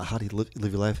stuff about how do you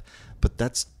live your life, but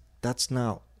that's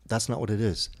not what it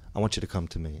is. I want you to come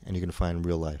to me, and you're going to find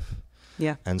real life.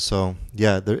 Yeah. And so,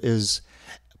 there is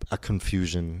a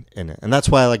confusion in it, and that's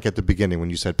why, like at the beginning when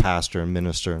you said pastor and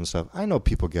minister and stuff, I know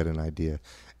people get an idea,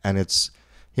 and it's.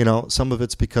 Some of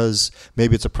it's because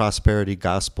maybe it's a prosperity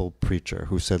gospel preacher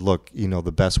who said, look,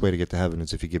 the best way to get to heaven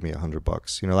is if you give me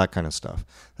 $100, that kind of stuff.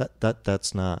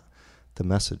 That's not the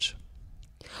message.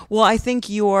 Well, I think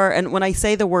and when I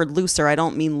say the word looser, I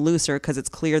don't mean looser because it's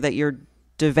clear that you're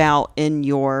devout in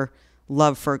your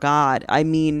love for God. I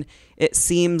mean, it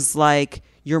seems like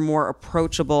you're more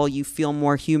approachable, you feel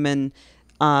more human.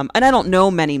 And I don't know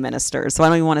many ministers, so I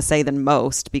don't even want to say than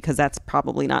most because that's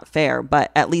probably not fair.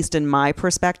 But at least in my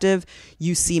perspective,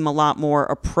 you seem a lot more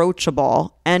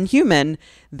approachable and human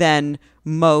than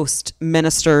most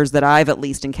ministers that I've at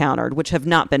least encountered, which have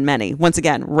not been many. Once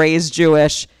again, raised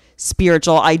Jewish,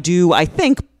 spiritual. I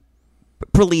think,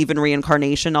 believe in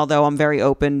reincarnation, although I'm very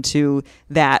open to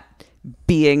that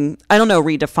being, I don't know,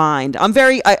 redefined.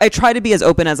 I try to be as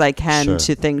open as I can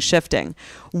to things shifting.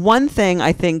 One thing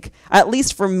I think, at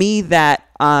least for me, that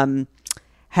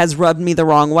has rubbed me the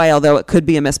wrong way, although it could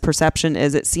be a misperception,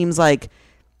 is it seems like,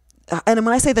 and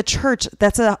when I say the church,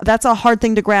 that's a hard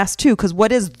thing to grasp too, because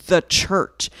what is the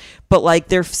church? But like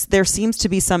there seems to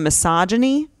be some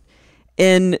misogyny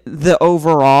in the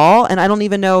overall, and I don't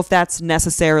even know if that's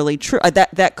necessarily true.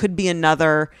 That could be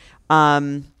another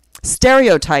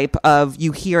stereotype of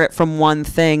you hear it from one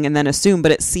thing and then assume,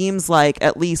 but it seems like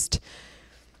at least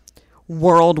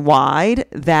worldwide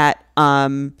that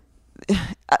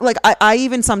like I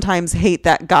even sometimes hate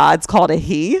that God's called a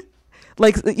he,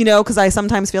 like, you know, because I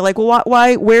sometimes feel like, well,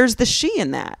 why where's the she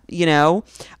in that, you know?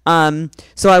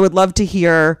 So I would love to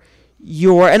hear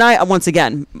and I, once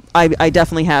again, I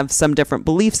definitely have some different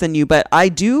beliefs than you, but I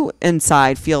do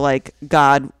inside feel like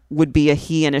God would be a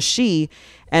he and a she,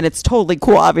 and it's totally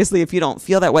cool, obviously, if you don't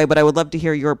feel that way, but I would love to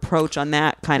hear your approach on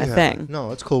that kind of thing.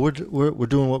 No, it's cool. We're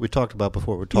doing what we talked about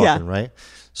before we're talking, right?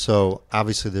 So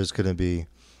obviously there's going to be,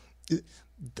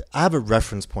 I have a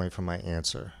reference point for my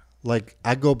answer. Like,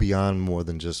 I go beyond more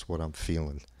than just what I'm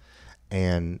feeling,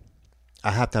 and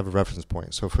I have to have a reference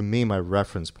point. So for me, my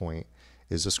reference point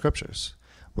is the scriptures.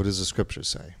 What does the scriptures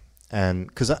say? And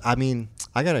because I mean,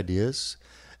 I got ideas,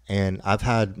 and I've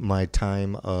had my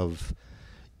time of,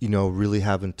 you know, really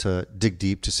having to dig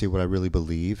deep to see what I really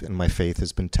believe, and my faith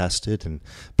has been tested. And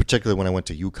particularly when I went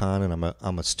to UConn, and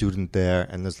I'm a student there,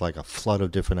 and there's like a flood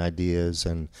of different ideas,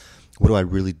 and what do I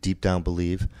really deep down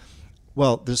believe?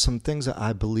 Well, there's some things that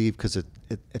I believe because it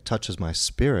touches my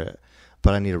spirit,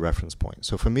 but I need a reference point.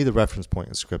 So for me, the reference point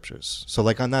is scriptures. So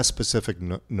like on that specific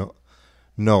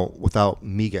no, without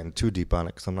me getting too deep on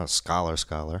it, because I'm not a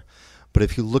scholar, but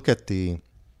if you look at the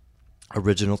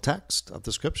original text of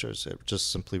the scriptures, it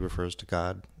just simply refers to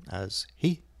God as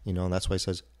he, you know, and that's why he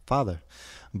says Father.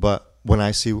 But when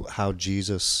I see how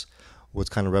Jesus was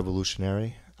kind of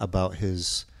revolutionary about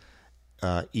his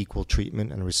equal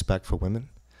treatment and respect for women,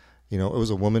 you know, it was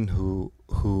a woman who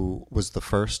was the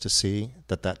first to see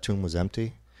that tomb was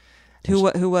empty.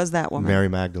 Who was that woman? Mary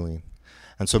Magdalene.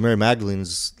 And so Mary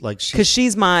Magdalene's like, because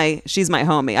she's my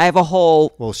homie. I have a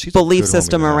whole belief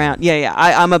system around. Yeah.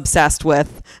 I'm obsessed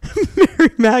with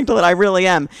Mary Magdalene. I really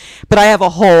am. But I have a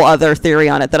whole other theory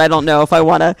on it that I don't know if I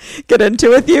want to get into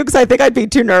with you, because I think I'd be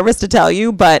too nervous to tell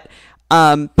you. But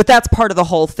that's part of the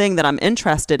whole thing that I'm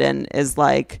interested in, is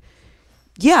like,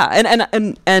 yeah,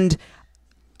 and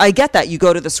I get that you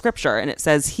go to the scripture and it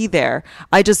says he there.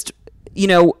 I just, you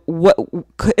know, what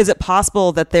is it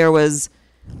possible that there was,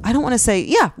 I don't want to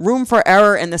say, room for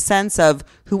error in the sense of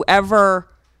whoever,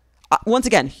 once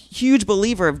again, huge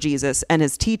believer of Jesus and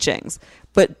his teachings,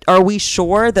 but are we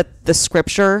sure that the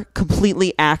scripture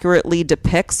completely accurately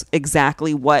depicts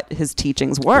exactly what his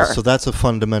teachings were? So that's a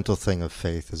fundamental thing of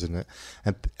faith, isn't it?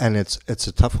 And it's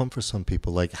a tough one for some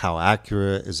people. Like, how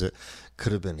accurate is it?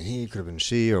 Could have been he, could have been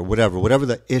she, or whatever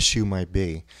the issue might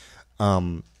be.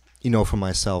 You know, for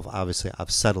myself, obviously, I've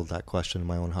settled that question in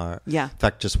my own heart. Yeah. In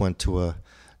fact, just went to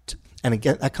and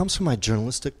again, that comes from my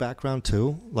journalistic background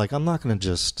too. Like, I'm not going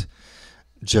to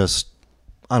just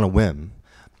on a whim,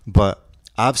 but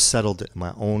I've settled it in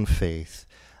my own faith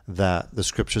that the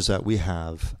scriptures that we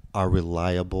have are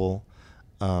reliable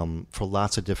for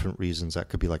lots of different reasons. That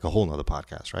could be like a whole nother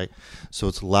podcast, right? So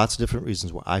it's lots of different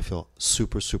reasons where I feel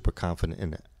super, super confident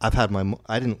in it. I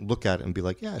didn't look at it and be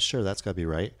like, yeah, sure, that's got to be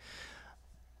right.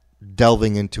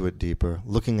 Delving into it deeper,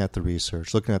 looking at the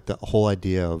research, looking at the whole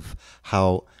idea of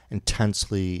how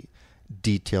intensely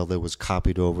detailed it was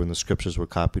copied over and the scriptures were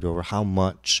copied over, how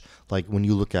much, like when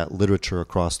you look at literature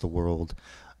across the world,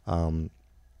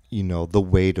 you know, the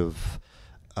weight of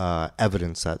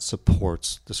evidence that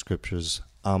supports the scriptures.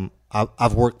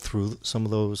 I've worked through some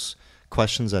of those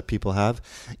questions that people have.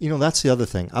 You know, that's the other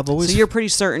thing. So you're pretty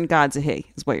certain God's a he,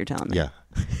 is what you're telling me. Yeah.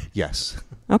 Yes.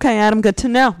 Okay, Adam, good to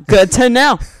know. Good to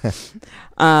know.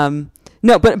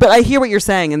 No, but I hear what you're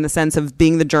saying in the sense of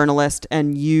being the journalist,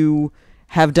 and you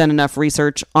have done enough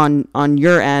research on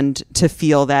your end to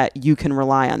feel that you can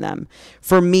rely on them.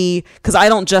 For me, because I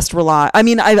don't just rely, I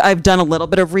mean, I've done a little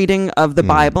bit of reading of the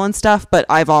Bible and stuff, but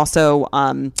I've also,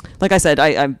 like I said,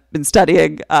 I've been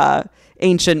studying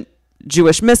ancient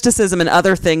Jewish mysticism and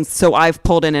other things, so I've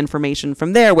pulled in information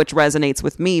from there, which resonates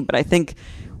with me. But I think,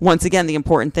 once again, the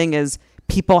important thing is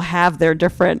people have their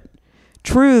different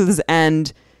truths,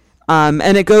 and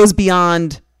it goes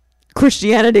beyond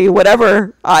Christianity,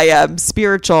 whatever I am,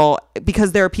 spiritual,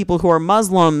 because there are people who are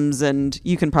Muslims, and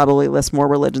you can probably list more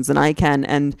religions than I can,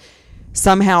 and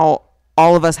somehow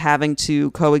all of us having to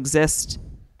coexist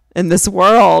in this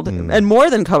world, and more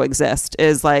than coexist,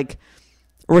 is like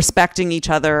respecting each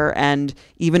other. And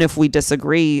even if we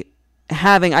disagree,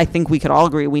 I think we could all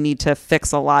agree we need to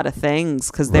fix a lot of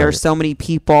things, because there are so many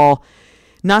people,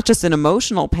 not just in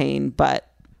emotional pain,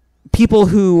 but people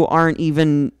who aren't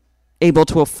even able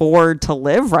to afford to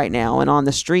live right now and on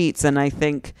the streets. And I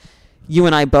think you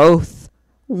and I both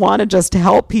want to just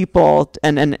help people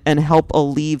and help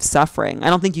alleviate suffering. I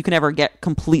don't think you can ever get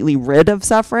completely rid of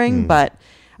suffering, but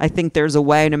I think there's a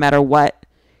way, no matter what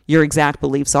your exact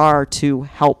beliefs are to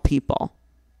help people.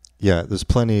 Yeah, there's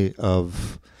plenty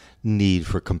of need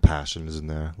for compassion, isn't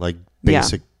there? Like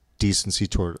basic decency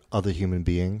toward other human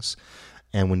beings.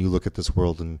 And when you look at this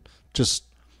world and just,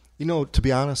 to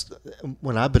be honest,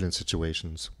 when I've been in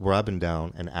situations where I've been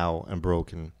down and out and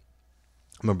broken,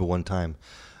 I remember one time,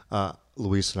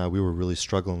 Luis and I, we were really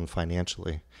struggling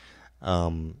financially.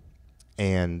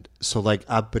 And so like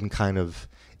I've been kind of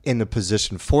in a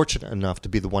position, fortunate enough to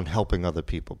be the one helping other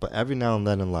people. But every now and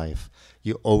then in life,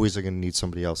 you always are going to need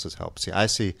somebody else's help. See, I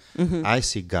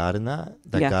see God in that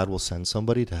God will send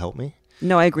somebody to help me.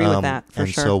 No, I agree with that for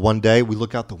sure. And so one day we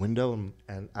look out the window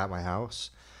and at my house,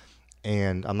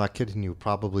 and I'm not kidding you,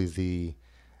 probably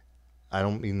I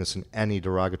don't mean this in any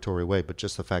derogatory way, but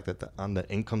just the fact that on the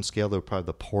income scale, they were probably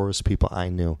the poorest people I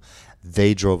knew.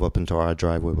 They drove up into our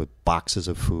driveway with boxes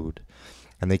of food,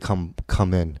 and they come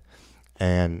in.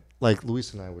 And like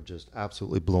Luis and I were just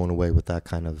absolutely blown away with that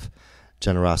kind of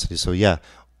generosity. So yeah,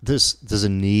 there's a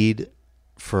need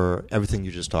for everything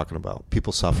you're just talking about.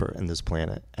 People suffer in this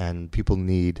planet, and people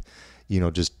need,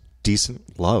 just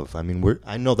decent love. I mean,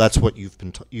 I know that's what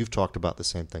you've talked about, the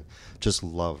same thing. Just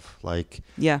love. Like,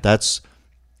 that's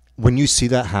when you see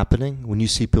that happening, when you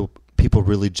see people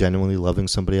really genuinely loving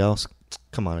somebody else,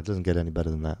 come on, it doesn't get any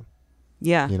better than that.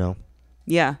 Yeah.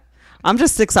 Yeah. I'm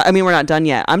just excited. I mean, we're not done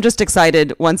yet. I'm just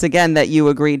excited once again that you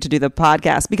agreed to do the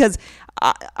podcast, because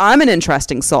I'm an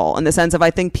interesting soul in the sense of, I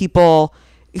think people,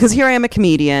 because here I am, a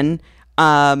comedian.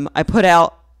 I put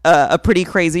out a pretty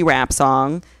crazy rap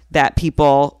song that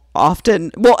people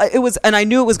often, and I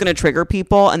knew it was going to trigger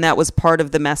people, and that was part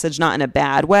of the message, not in a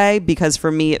bad way, because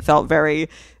for me it felt very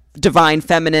divine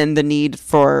feminine, the need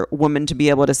for women to be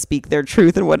able to speak their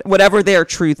truth and whatever their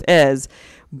truth is.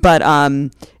 But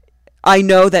I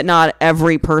know that not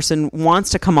every person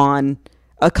wants to come on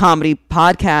a comedy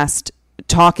podcast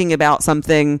talking about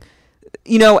something,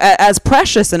 as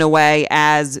precious in a way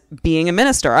as being a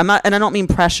minister. I'm not, and I don't mean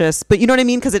precious, but you know what I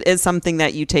mean? Because it is something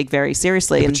that you take very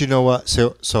seriously. Yeah, but you know what?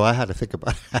 So I had to think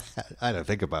about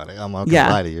it. I'm not going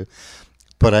to lie to you.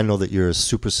 But I know that you're a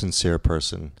super sincere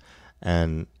person,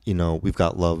 and, we've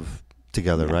got love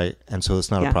together, right? And so it's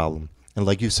not a problem. And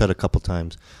like you said a couple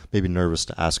times, maybe nervous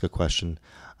to ask a question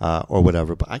or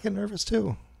whatever, but I get nervous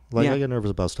too. I get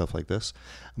nervous about stuff like this.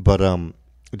 But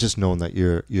just knowing that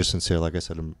you're sincere, like I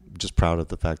said, I'm just proud of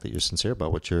the fact that you're sincere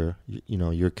about what your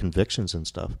convictions and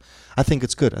stuff. I think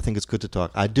it's good. I think it's good to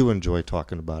talk. I do enjoy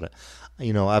talking about it.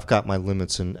 I've got my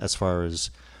limits in as far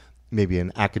as maybe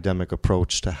an academic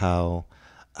approach to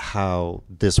how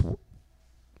this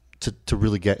to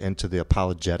really get into the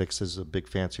apologetics is a big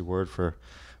fancy word for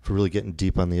really getting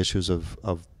deep on the issues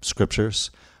of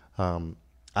scriptures.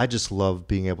 I just love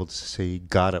being able to see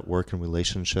God at work in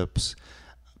relationships,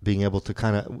 being able to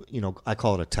kind of, I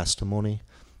call it a testimony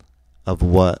of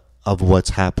what's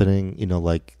happening,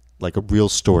 like real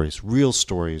stories. Real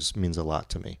stories means a lot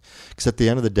to me, because at the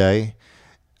end of the day,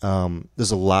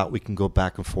 there's a lot we can go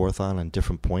back and forth on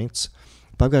different points,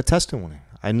 but I've got a testimony.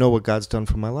 I know what God's done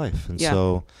for my life, and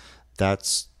so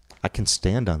I can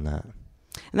stand on that.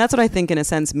 And that's what I think, in a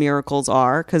sense, miracles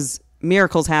are, because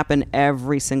miracles happen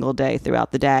every single day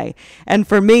throughout the day. And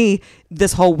for me,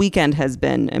 this whole weekend has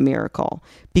been a miracle,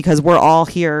 because we're all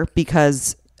here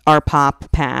because our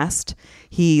pop passed.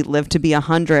 He lived to be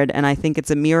 100. And I think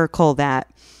it's a miracle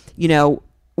that,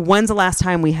 when's the last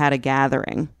time we had a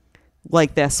gathering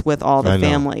like this with all the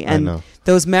family? And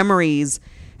those memories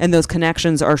and those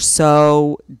connections are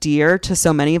so dear to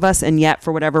so many of us. And yet,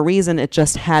 for whatever reason, it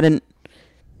just hadn't.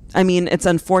 I mean, it's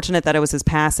unfortunate that it was his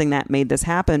passing that made this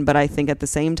happen, but I think at the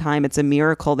same time, it's a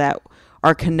miracle that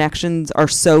our connections are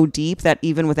so deep that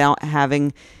even without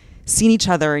having seen each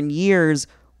other in years,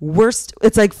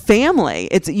 it's like family.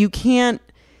 You can't,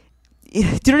 do you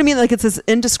know what I mean? Like, it's this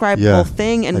indescribable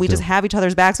thing, and we just have each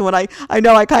other's backs. And when I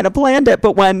know I kind of planned it,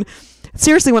 but when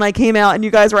I came out and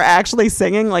you guys were actually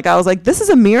singing, like, I was like, this is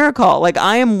a miracle. Like,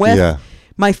 I am with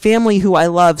my family, who I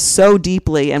love so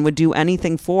deeply and would do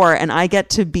anything for. And I get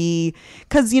to be,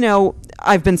 because,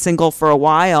 I've been single for a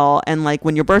while. And like,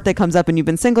 when your birthday comes up and you've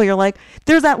been single, you're like,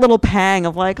 there's that little pang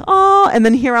of like, oh, and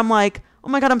then here I'm like, oh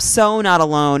my God, I'm so not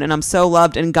alone, and I'm so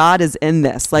loved, and God is in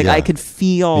this. Like, I could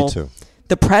feel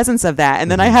the presence of that. And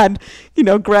then I had,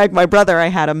 Greg, my brother, I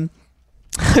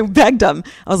begged him.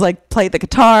 I was like, play the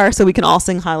guitar so we can all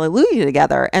sing Hallelujah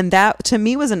together. And that, to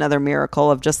me, was another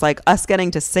miracle of just like us getting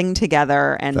to sing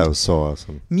together. And that was so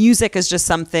awesome. Music is just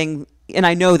something, and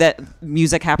I know that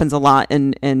music happens a lot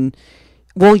in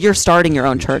well, you're starting your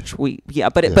own church.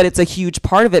 But it's a huge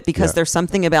part of it, because there's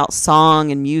something about song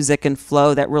and music and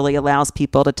flow that really allows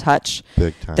people to touch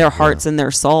their hearts and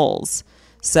their souls.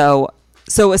 So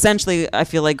So essentially, I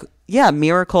feel like, yeah,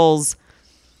 miracles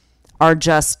are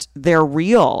just, they're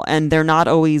real, and they're not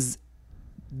always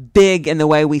big in the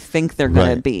way we think they're going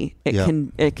to Right. be. Yeah.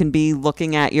 It can be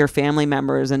looking at your family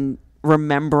members and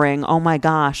remembering, oh my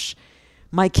gosh,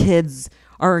 my kids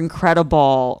are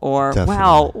incredible, or Definitely.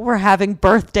 wow, we're having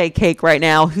birthday cake right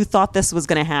now. Who thought this was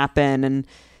going to happen? And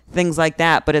things like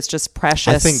that. But it's just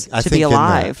precious to be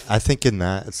alive. I think in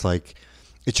that it's like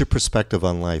it's your perspective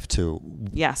on life too.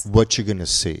 Yes. What you're gonna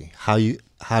see. Are you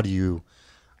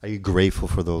grateful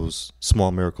for those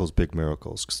small miracles, big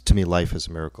miracles? 'Cause to me, life is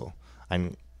a miracle.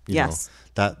 And you Yes. know,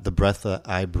 that the breath that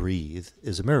I breathe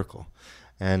is a miracle.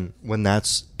 And when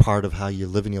that's part of how you're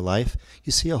living your life,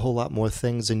 you see a whole lot more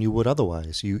things than you would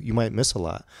otherwise. You might miss a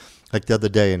lot. Like the other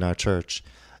day in our church,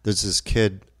 there's this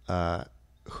kid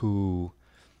who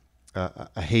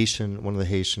a Haitian, one of the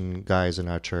Haitian guys in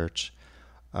our church,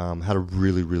 had a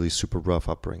really, really super rough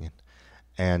upbringing,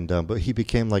 and but he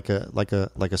became like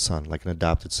a son, like an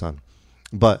adopted son.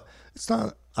 But it's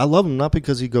not. I love him not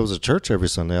because he goes to church every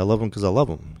Sunday. I love him because I love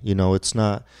him. You know, it's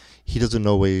not. He doesn't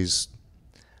always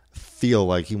feel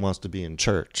like he wants to be in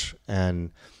church,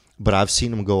 but I've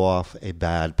seen him go off a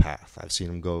bad path. I've seen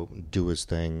him go do his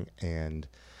thing, and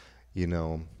you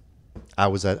know, I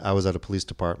was at a police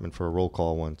department for a roll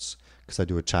call once because I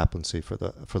do a chaplaincy for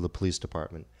the police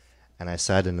department, and I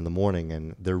sat in the morning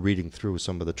and they're reading through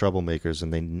some of the troublemakers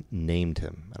and they named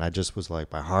him, and I just was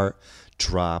like, my heart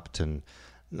dropped, and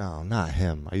no, not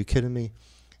him. Are you kidding me?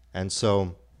 And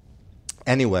so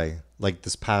anyway, like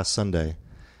this past Sunday,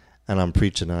 and I'm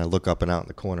preaching and I look up and out in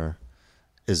the corner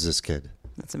is this kid.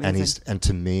 That's amazing. And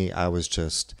to me, I was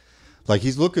just like,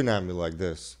 he's looking at me like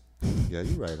this. Yeah,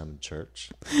 you're right. I'm in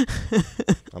church.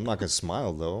 I'm not gonna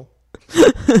smile though,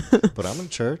 but I'm in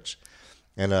church.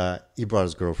 And he brought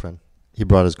his girlfriend.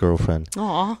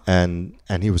 Aw. And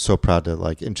he was so proud to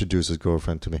like introduce his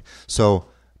girlfriend to me. So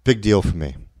big deal for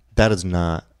me. That is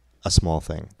not a small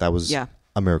thing. That was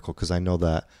a miracle because I know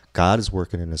that God is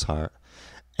working in his heart,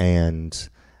 and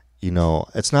you know,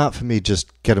 it's not for me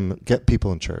just get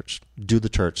people in church, do the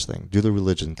church thing, do the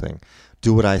religion thing,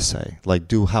 do what I say, like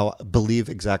believe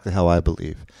exactly how I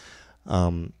believe.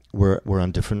 We're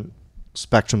on different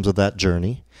spectrums of that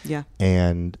journey. Yeah.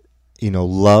 And you know,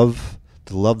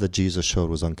 the love that Jesus showed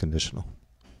was unconditional.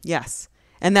 Yes.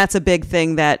 And that's a big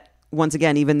thing that, once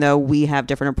again, even though we have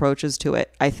different approaches to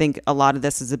it, I think a lot of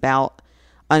this is about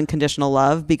unconditional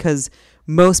love, because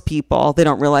most people, they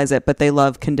don't realize it, but they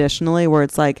love conditionally, where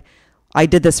it's like, I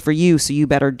did this for you, so you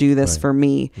better do this for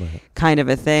me, kind of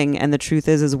a thing. And the truth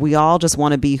is we all just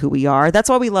want to be who we are. That's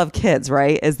why we love kids,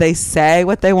 right? Is they say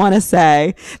what they want to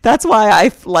say. That's why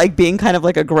I like being kind of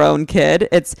like a grown kid.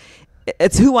 It's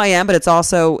who I am, but it's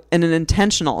also an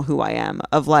intentional who I am,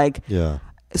 of like,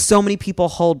 so many people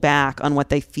hold back on what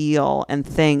they feel and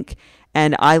think.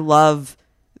 And I love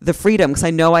the freedom because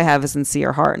I know I have a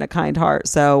sincere heart and a kind heart.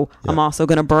 So I'm also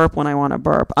going to burp when I want to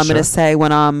burp. I'm going to say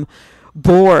when I'm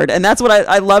bored. And that's what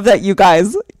I love, that you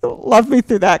guys love me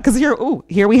through that. Because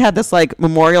here we had this like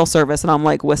memorial service, and I'm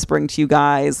like whispering to you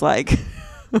guys, like,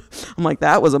 I'm like,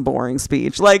 that was a boring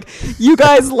speech. Like, you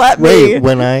guys let me. Wait,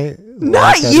 when I...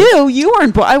 Not you. You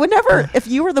weren't boring. I would never, if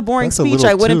you were the boring That's a speech, little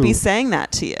I wouldn't be too- saying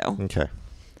that to you. Okay.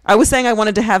 I was saying I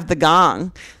wanted to have the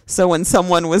gong, so when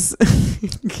someone was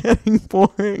getting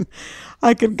boring,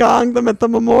 I could gong them at the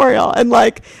memorial. And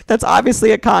like, that's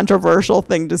obviously a controversial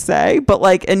thing to say, but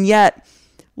like, and yet,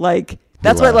 like,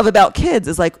 that's what I love about kids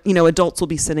is like, you know, adults will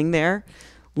be sitting there.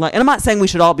 Like, and I'm not saying we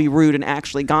should all be rude and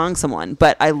actually gong someone,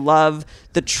 but I love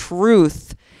the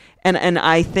truth. And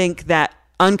I think that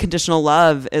unconditional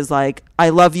love is like, I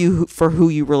love you for who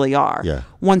you really are. Yeah.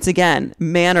 Once again,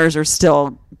 manners are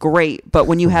still great, but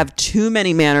when you have too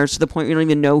many manners to the point where you don't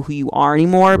even know who you are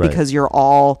anymore because you're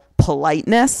all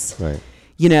politeness,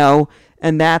 you know,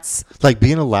 and that's like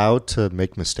being allowed to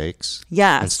make mistakes.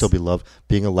 Yes. And still be loved.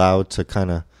 Being allowed to kind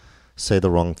of say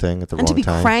the wrong thing at the wrong time. And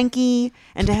to be cranky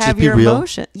and to have be your real.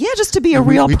 emotion. Yeah, just to be a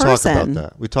real we person. talk about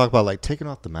that. We talk about like taking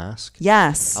off the mask.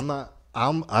 Yes.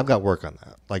 I've got work on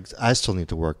that. Like, I still need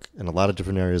to work in a lot of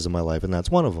different areas of my life, and that's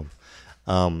one of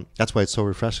them. That's why it's so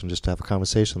refreshing just to have a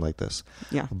conversation like this.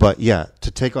 Yeah. But yeah,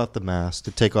 to take off the mask,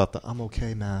 to take off the I'm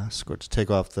okay mask, or to take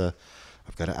off the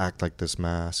I've got to act like this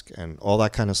mask, and all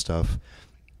that kind of stuff.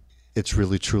 It's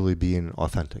really truly being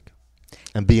authentic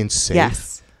and being safe.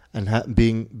 Yes. And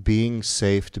being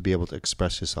safe to be able to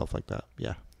express yourself like that.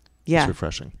 Yeah. Yeah. It's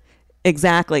refreshing.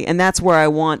 Exactly. And that's where I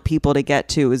want people to get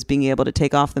to, is being able to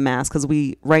take off the mask. Because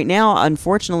right now,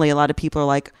 unfortunately, a lot of people are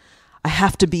like, I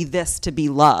have to be this to be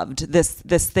loved,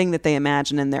 this thing that they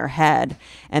imagine in their head.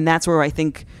 And that's where I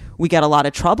think we get a lot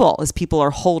of trouble, is people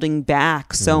are holding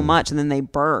back so much and then they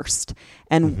burst.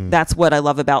 And that's what I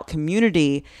love about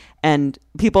community and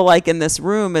people like in this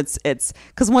room. It's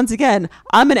because once again,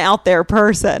 I'm an out there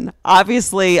person.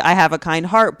 Obviously I have a kind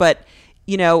heart, but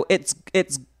you know, it's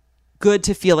good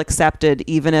to feel accepted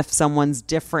even if someone's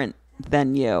different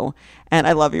than you. And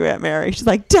I love you, Aunt Mary. She's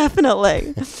like,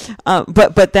 definitely.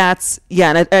 But that's,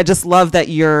 yeah. And I just love that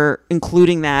you're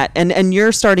including that, and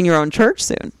you're starting your own church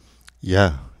soon.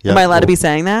 Yeah. Am I allowed to be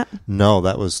saying that? No,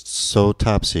 that was so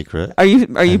top secret. Are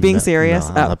you being serious?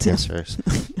 No, I'm not being serious.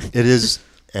 It is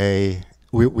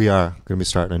we are going to be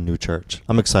starting a new church.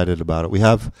 I'm excited about it. We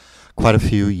have quite a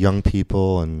few young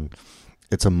people, and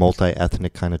it's a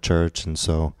multi-ethnic kind of church, and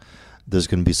so there's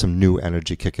going to be some new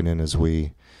energy kicking in as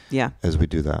we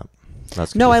do that.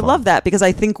 That's I love that, because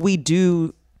I think we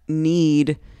do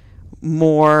need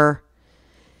more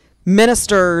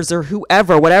ministers or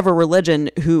whatever religion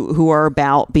who are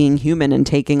about being human and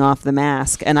taking off the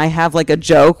mask. And I have like a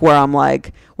joke where I'm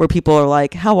like, where people are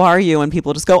like, how are you? And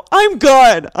people just go, I'm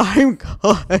good.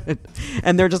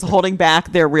 And they're just holding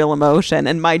back their real emotion.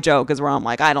 And my joke is where I'm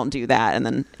like, I don't do that. And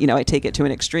then, you know, I take it to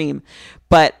an extreme.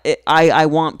 But I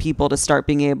want people to start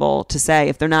being able to say,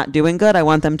 if they're not doing good, I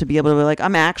want them to be able to be like,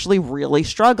 I'm actually really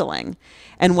struggling.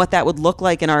 And what that would look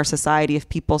like in our society if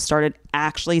people started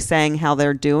actually saying how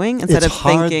they're doing instead of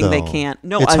thinking they can't.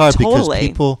 No, it's hard totally.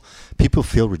 Because people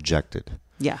feel rejected.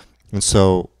 Yeah. And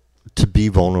so to be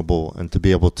vulnerable and to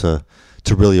be able to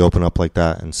really open up like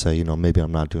that and say, you know, maybe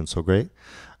I'm not doing so great,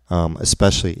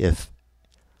 especially if,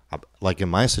 like in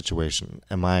my situation,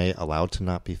 am I allowed to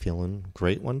not be feeling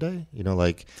great one day? You know,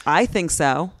 like... I think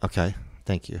so. Okay.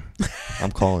 Thank you.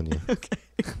 I'm calling you. Okay.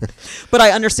 But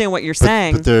I understand what you're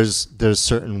saying. But there's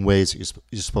certain ways that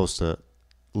you're supposed to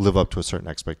live up to a certain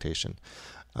expectation.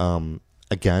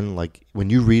 Again, like when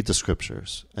you read the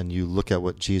scriptures and you look at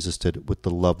what Jesus did with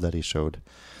the love that he showed,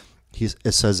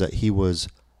 it says that he was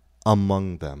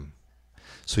among them.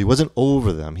 So he wasn't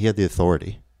over them. He had the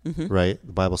authority, right?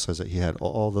 The Bible says that he had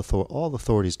all the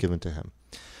authorities given to him.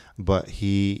 But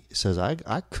he says,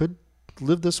 I could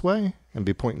live this way and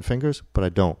be pointing fingers, but I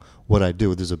don't. What I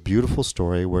do, there's a beautiful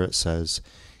story where it says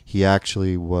he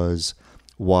actually was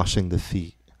washing the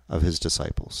feet of his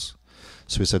disciples.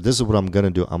 So he said, this is what I'm going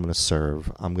to do. I'm going to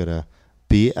serve. I'm going to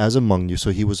be as among you. So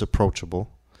he was approachable.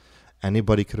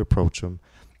 Anybody could approach him.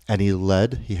 And he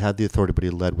had the authority, but he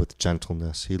led with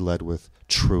gentleness. He led with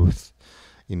truth.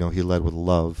 You know, he led with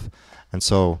love. And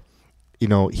so, you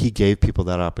know, he gave people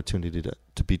that opportunity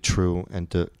to be true and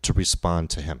to respond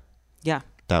to him. Yeah.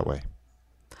 That way.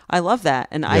 I love that.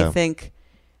 And I think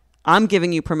I'm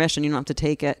giving you permission. You don't have to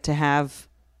take it to have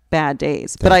bad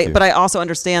days. But I also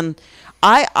understand.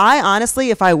 I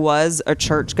honestly, if I was a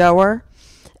churchgoer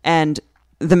and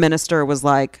the minister was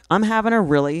like, I'm having a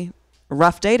really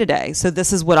rough day today, so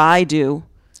this is what I do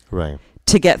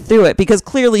to get through it, because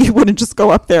clearly you wouldn't just go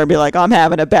up there and be like, I'm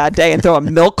having a bad day, and throw a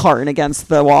milk carton against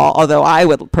the wall, although I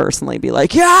would personally be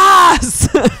like, yes.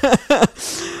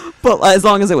 But as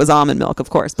long as it was almond milk,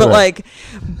 of course. But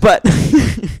but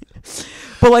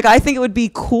I think it would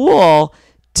be cool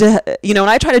to, you know, and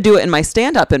I try to do it in my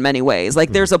stand-up in many ways.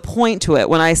 Like there's a point to it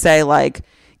when I say, like,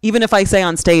 even if I say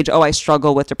on stage, oh, I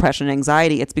struggle with depression and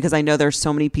anxiety, it's because I know there's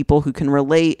so many people who can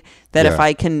relate that if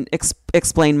I can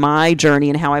explain my journey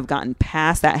and how I've gotten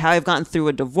past that, how I've gotten through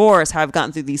a divorce, how I've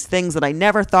gotten through these things that I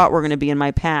never thought were going to be in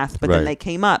my path, but then they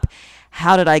came up.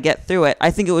 How did I get through it?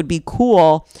 I think it would be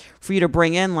cool for you to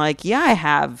bring in, like, yeah, I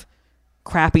have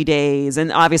crappy days.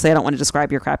 And obviously I don't want to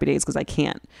describe your crappy days because I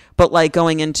can't. But like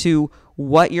going into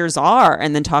what yours are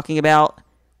and then talking about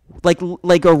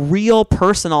like a real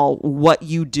personal what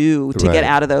you do to get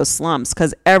out of those slumps.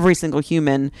 Because every single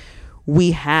human,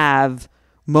 we have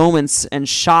moments and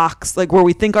shocks like where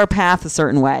we think our path a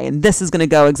certain way and this is going to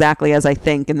go exactly as I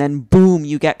think, and then boom,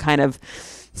 you get kind of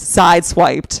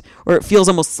sideswiped, or it feels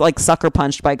almost like sucker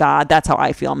punched by God. That's how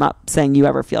I feel. I'm not saying you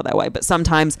ever feel that way, but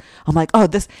sometimes I'm like, oh,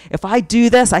 this, if I do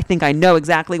this, I think I know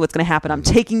exactly what's going to happen. I'm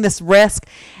taking this risk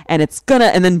and it's gonna,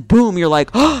 and then boom, you're like,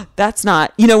 oh, that's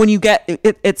not, you know, when you get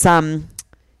it's when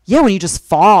you just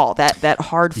fall, that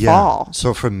hard fall.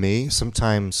 So for me,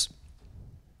 sometimes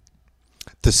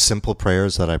the simple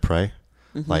prayers that I pray,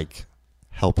 like,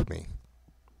 help me.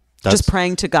 Just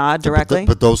praying to God directly?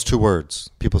 But those two words,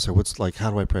 people say, what's like,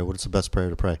 how do I pray? What's the best prayer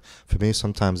to pray? For me,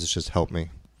 sometimes it's just help me.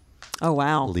 Oh,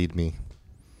 wow. Lead me.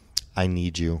 I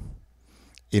need you.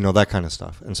 You know, that kind of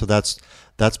stuff. And so that's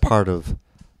part of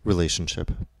relationship.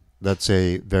 That's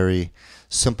a very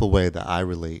simple way that I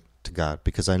relate to God,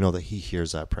 because I know that he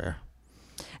hears that prayer.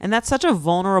 And that's such a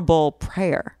vulnerable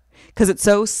prayer because it's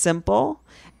so simple.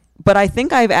 But I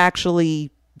think I've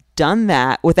actually done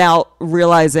that without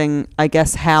realizing, I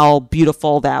guess, how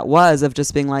beautiful that was, of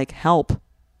just being like, help,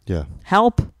 Yeah.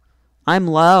 help. I'm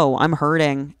low. I'm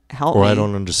hurting. Help Or me. I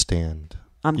don't understand.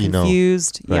 I'm you know,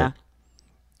 confused. right. Yeah.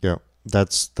 Yeah.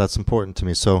 That's important to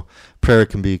me. So prayer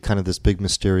can be kind of this big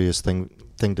mysterious thing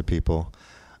to people.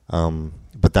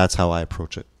 But that's how I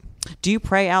approach it. Do you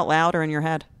pray out loud or in your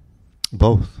head?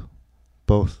 Both.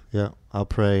 Yeah. I'll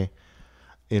pray,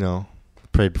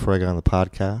 prayed before I got on the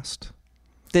podcast.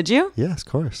 Did you? Yes, of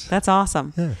course. That's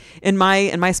awesome. Yeah. In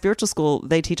my spiritual school,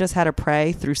 they teach us how to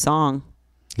pray through song,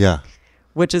 Yeah.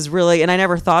 which is really, and I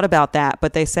never thought about that,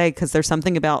 but they say, because there's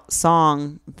something about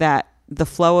song that the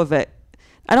flow of it,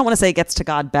 I don't want to say it gets to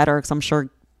God better, because I'm sure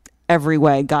every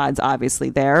way God's obviously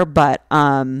there, but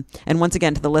and once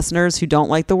again, to the listeners who don't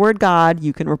like the word God,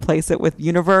 you can replace it with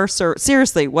universe or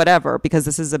seriously whatever, because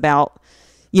this is about,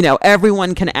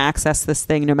 everyone can access this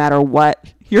thing no matter what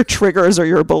your triggers or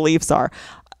your beliefs are,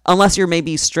 unless you're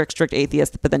maybe strict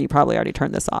atheist, but then you probably already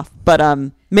turned this off, but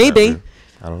maybe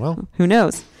I don't know. who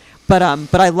knows. But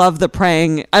I love the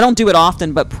praying. I don't do it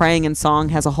often, but praying in song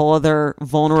has a whole other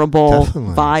vulnerable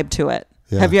Definitely. vibe to it.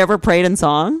 Yeah. Have you ever prayed in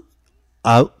song?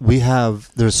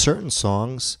 There's certain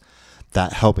songs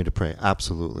that help me to pray.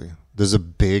 Absolutely. There's a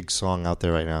big song out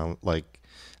there right now. Like,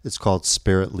 it's called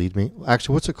Spirit Lead Me.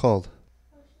 Actually, what's it called?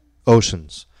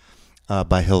 Oceans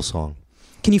by Hillsong.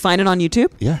 Can you find it on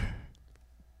YouTube? Yeah.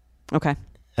 Okay.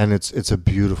 And it's a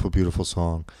beautiful, beautiful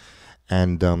song.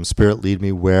 And Spirit Lead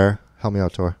Me where? Help me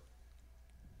out, Tor.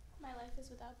 My life is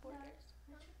without borders.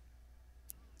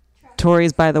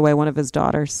 Tori's, by the way, one of his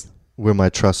daughters. Where my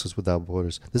trust is without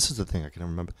borders. This is the thing I can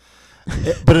remember.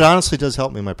 But it honestly does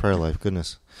help me in my prayer life.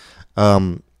 Goodness.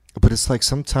 But it's like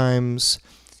sometimes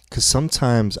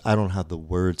I don't have the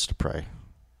words to pray.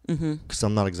 Because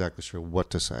I'm not exactly sure what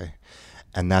to say.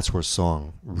 And that's where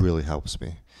song really helps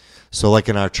me. So like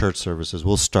in our church services,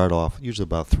 we'll start off usually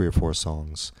about 3 or 4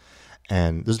 songs.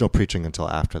 And there's no preaching until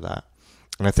after that.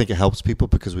 And I think it helps people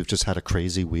because we've just had a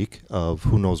crazy week of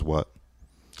who knows what.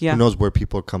 Yeah. Who knows where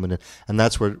people are coming in. And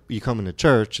that's where you come into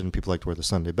church and people like to wear the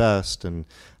Sunday best and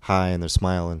hi and they're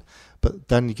smiling. But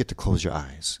then you get to close your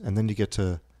eyes and then you get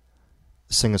to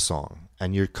sing a song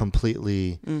and you're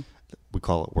completely, we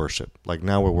call it worship. Like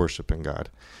now we're worshiping God.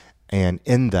 And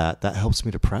in that helps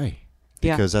me to pray.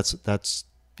 Yeah. Because that's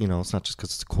it's not just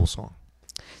because it's a cool song.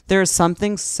 There's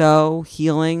something so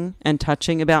healing and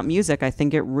touching about music. I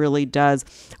think it really does.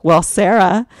 Well,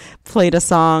 Sarah played a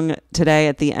song today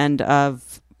at the end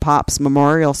of Pop's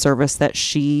memorial service that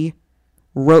she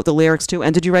wrote the lyrics to.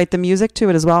 And did you write the music to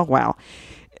it as well? Wow.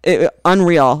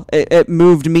 Unreal. It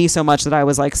moved me so much that I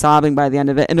was like sobbing by the end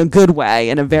of it in a good way,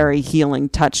 in a very healing,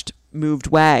 touched, moved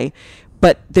way.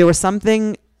 But there was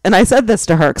something, and I said this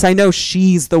to her because I know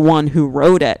she's the one who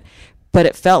wrote it, but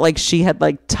it felt like she had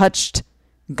like touched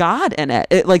God in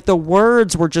it. Like the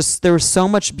words were just, there was so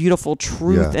much beautiful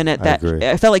truth in it that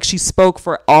I felt like she spoke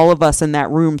for all of us in that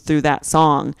room through that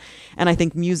song. And I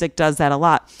think music does that a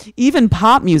lot. Even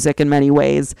pop music in many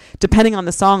ways, depending on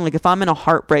the song, like if I'm in a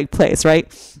heartbreak place,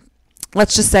 right?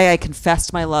 Let's just say I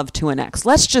confessed my love to an ex.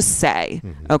 Let's just say,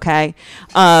 okay?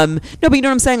 No, but you know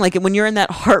what I'm saying? Like when you're in that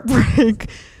heartbreak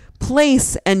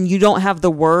place and you don't have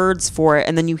the words for it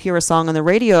and then you hear a song on the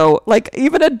radio, like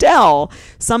even Adele,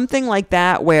 something like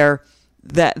that, where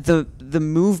that the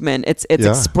movement, it's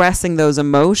expressing those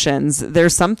emotions.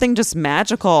 There's something just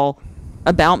magical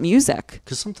about music.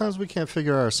 Because sometimes we can't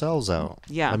figure ourselves out.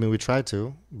 Yeah. I mean, we try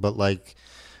to, but like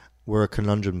we're a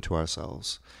conundrum to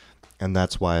ourselves. And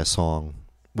that's why a song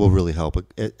will really help.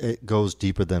 It goes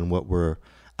deeper than what we're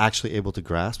actually able to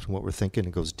grasp and what we're thinking.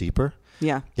 It goes deeper.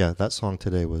 Yeah. Yeah, that song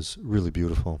today was really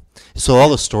beautiful. So all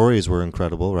the stories were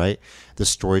incredible, right? The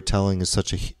storytelling is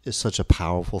such a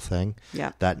powerful thing.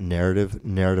 Yeah. That narrative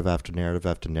after narrative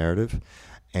after narrative.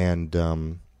 And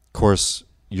of course,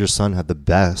 your son had the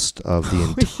best of the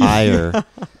entire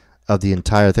of the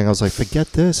entire thing. I was like,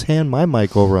 forget this, hand my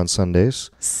mic over on Sundays.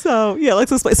 So yeah,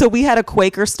 let's explain. So we had a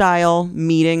Quaker style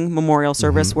meeting memorial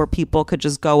service where people could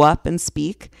just go up and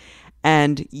speak,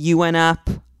 and you went up,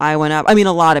 I went up. I mean,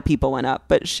 a lot of people went up,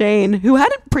 but Shane, who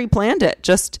hadn't pre-planned it,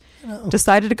 just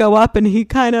decided to go up, and he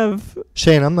kind of...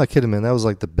 Shane, I'm not kidding, man. That was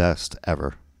like the best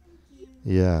ever.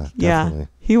 Yeah, definitely. Yeah,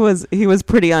 he was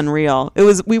pretty unreal.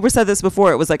 We said this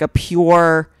before. It was like a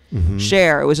pure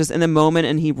share. It was just in the moment,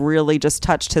 and he really just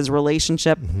touched his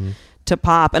relationship to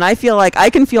Pop. And I feel like I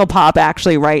can feel Pop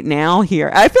actually right now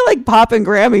here. I feel like Pop and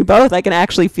Grammy both, I can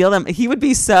actually feel them. He would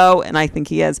be so, and I think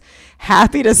he is,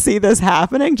 happy to see this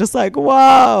happening. Just like,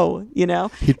 whoa, you know,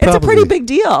 it's a pretty big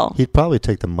deal. He'd probably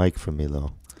take the mic from me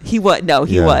though. He would. No,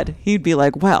 he Yeah. would. He'd be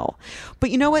like, well,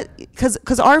 but you know what?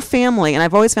 Because our family, and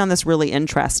I've always found this really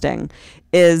interesting,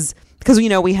 is because, you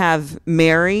know, we have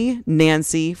Mary,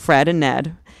 Nancy, Fred, and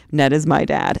Ned. Ned is my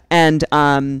dad. And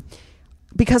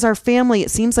because our family, it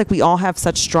seems like we all have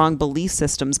such strong belief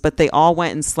systems, but they all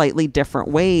went in slightly different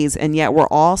ways. And yet we're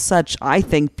all such, I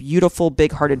think, beautiful,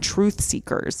 big-hearted truth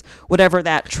seekers, whatever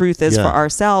that truth is Yeah. for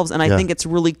ourselves. And I Yeah. think it's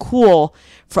really cool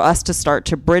for us to start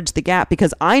to bridge the gap,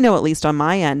 because I know, at least on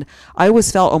my end, I always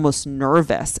felt almost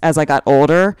nervous as I got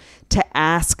older to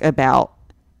ask about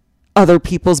other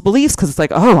people's beliefs, because it's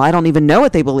like, oh, I don't even know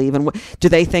what they believe, and do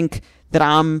they think that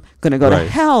I'm going to go to Right.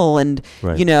 hell? And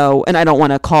Right. you know, and I don't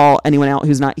want to call anyone out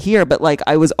who's not here, but like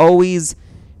I was always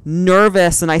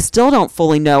nervous, and I still don't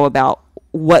fully know about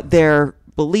what their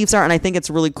beliefs are. And I think it's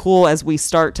really cool as we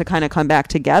start to kind of come back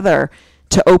together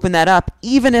to open that up,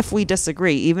 even if we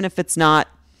disagree, even if it's not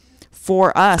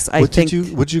for us. I What think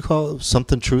would you call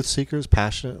something? Truth seekers,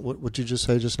 passionate. What would you just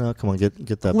say just now? Come on, get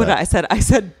that. what back. I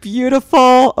said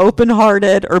beautiful,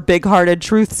 open-hearted, or big-hearted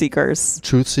truth seekers.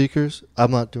 Truth seekers. I'm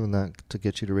not doing that to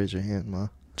get you to raise your hand, Ma.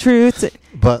 Truth.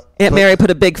 But Aunt Mary put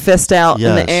a big fist out in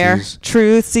Yeah, the air. she's-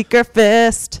 Truth seeker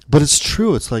fist. But it's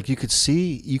true. It's like you could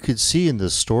see in the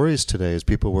stories today, as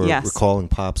people were Yes. recalling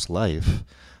Pop's life,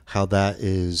 how that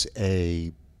is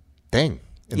a thing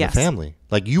in Yes. the family.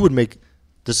 Like you would make.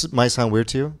 Might sound weird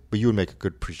to you, but you would make a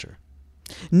good preacher.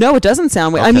 No, it doesn't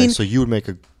sound weird. Okay, I mean, so you would make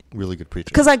a really good preacher.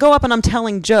 because I go up and I'm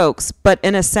telling jokes, but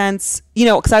in a sense, you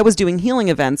know, because I was doing healing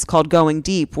events called Going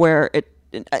Deep, where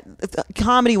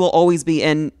comedy will always be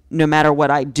in no matter what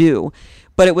I do.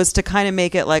 But it was to kind of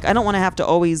make it like, I don't want to have to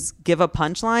always give a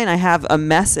punchline. I have a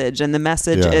message, and the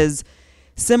message Yeah. is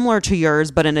similar to yours,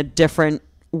 but in a different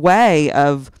way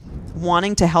of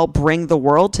wanting to help bring the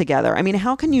world together. I mean,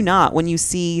 how can you not, when you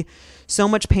see so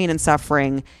much pain and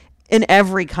suffering in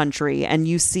every country, and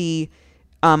you see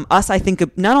us, I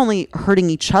think, not only hurting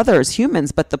each other as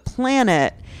humans, but the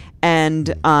planet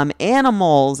and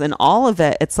animals and all of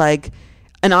it. It's like,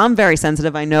 and I'm very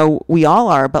sensitive, I know we all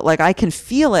are, but like I can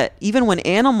feel it even when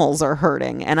animals are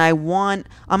hurting. And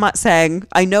I'm not saying,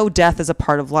 I know death is a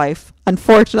part of life.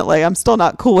 Unfortunately, I'm still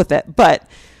not cool with it, but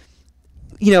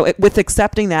you know, with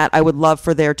accepting that, I would love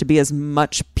for there to be as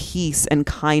much peace and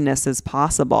kindness as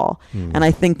possible. And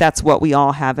I think that's what we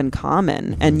all have in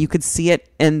common. And you could see it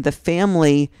in the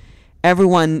family,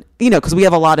 everyone, you know, because we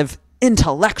have a lot of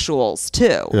intellectuals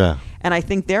too. Yeah. And I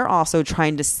think they're also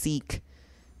trying to seek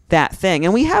that thing.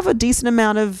 And we have a decent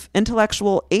amount of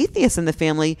intellectual atheists in the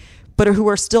family, but who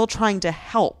are still trying to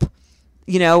help.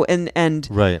 You know, and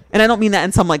Right. and I don't mean that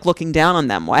in some like looking down on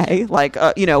them way. Like,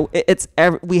 you know,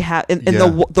 we have in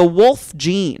Yeah. the wolf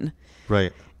gene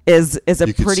Right. is a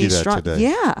You could pretty see that strong. today.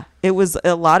 Yeah, it was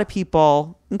a lot of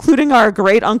people, including our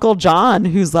great uncle John,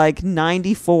 who's like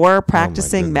 94,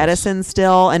 practicing goodness. medicine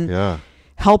still, and Yeah.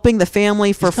 helping the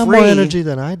family for He's got free. more energy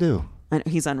than I do. And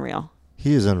he's unreal.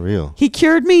 He is unreal. He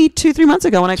cured me 2-3 months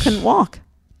ago when I couldn't walk.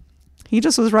 He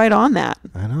just was right on that.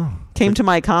 I know. Came to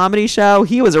my comedy show.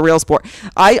 He was a real sport.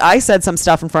 I said some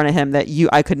stuff in front of him that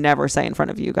I could never say in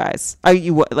front of you guys. I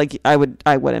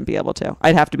wouldn't be able to.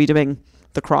 I'd have to be doing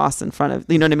the cross in front of,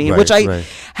 you know what I mean? Right.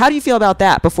 How do you feel about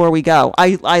that before we go?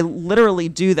 I literally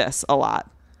do this a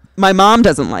lot. My mom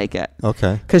doesn't like it.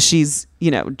 Okay. Because she's, you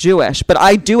know, Jewish, but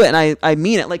I do it and I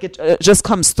mean it. Like it just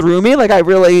comes through me. Like I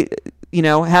really, you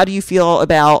know, how do you feel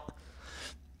about?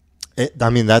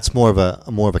 I mean, that's more of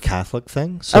a Catholic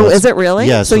thing. So Is it really?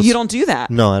 Yeah. So you it's- don't do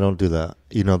that? No, I don't do that.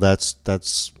 You know, that's,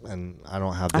 and I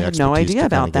don't have the I had no expertise idea to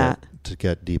about kinda to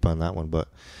get deep on that one, but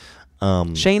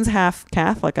Shane's half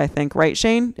Catholic, I think, right?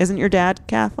 Shane, isn't your dad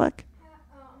Catholic?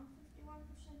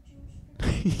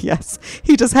 51% Jewish. Yes,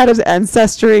 he just had his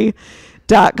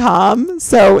ancestry.com.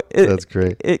 So That's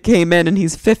great. It came in, and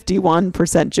he's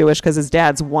 51% Jewish because his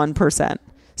dad's 1%.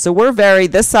 So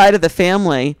this side of the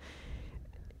family,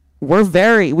 we've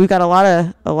got a lot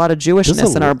of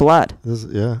Jewishness in our blood.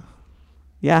 Yeah,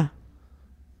 Yeah.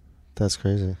 that's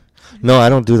crazy. No, I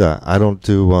don't do that. I don't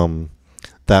do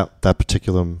that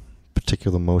particular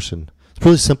motion. It's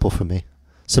really simple for me.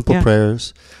 Simple Yeah.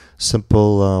 prayers,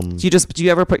 simple. Do you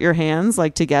ever put your hands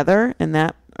like together in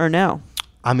that, or no?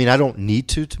 I mean, I don't need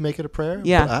to make it a prayer.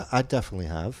 Yeah. but I definitely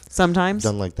have Sometimes.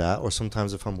 done like that, or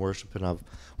sometimes if I'm worshiping,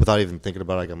 without even thinking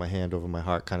about it, I got my hand over my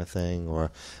heart, kind of thing.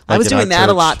 Or I was in our doing that a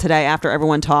church- lot today after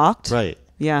everyone talked. Right.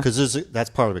 Yeah. Because that's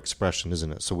part of expression,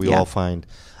 isn't it? So we Yeah. all find.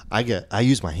 I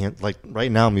use my hand, like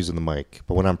right now I'm using the mic,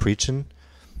 but when I'm preaching,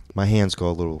 my hands go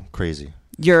a little crazy.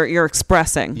 You're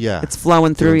expressing. Yeah. It's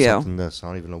flowing through Doing you. something this. I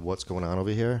don't even know what's going on over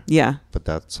here, Yeah. but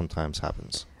that sometimes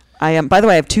happens. I am. By the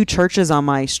way, I have 2 churches on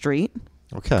my street.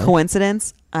 Okay.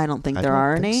 Coincidence? I don't think I there don't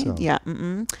are think any. so. Yeah.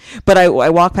 Mm-mm. But I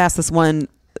walk past this one,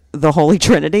 the Holy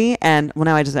Trinity, and well,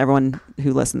 now everyone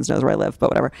who listens knows where I live, but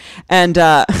whatever. And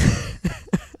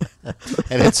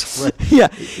And it's like, yeah,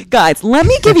 guys, let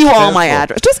me give you all my Careful.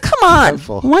 address. Just come on.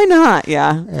 Careful. Why not?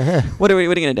 Yeah. What are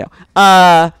you gonna do?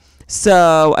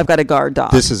 So I've got a guard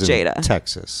dog. this is in Jada.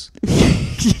 Texas.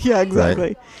 Yeah,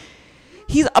 exactly.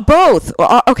 He's both.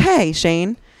 Okay,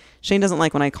 Shane. Shane doesn't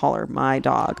like when I call her my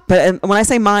dog. But when I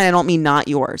say mine, I don't mean not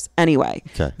yours. Anyway,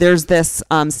 Okay. there's this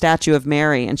statue of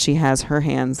Mary, and she has her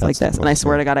hands like That's this. And I the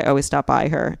swear one. to God, I always stop by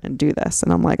her and do this.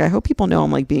 And I'm like, I hope people know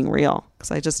I'm like being real.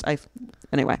 Because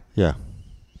anyway. Yeah.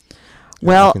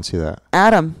 Well, I can see that.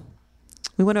 Adam,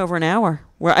 we went over an hour.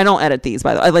 Where I don't edit these,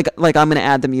 by the way. Like I'm going to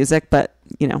add the music, but,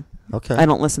 Okay. I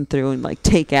don't listen through and like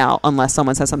take out unless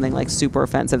someone says something like super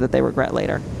offensive that they regret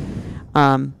later.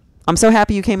 I'm so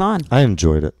happy you came on. I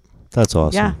enjoyed it. That's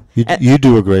awesome. Yeah. You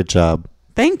do a great job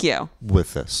Thank you.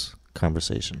 with this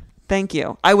conversation. Thank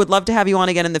you. I would love to have you on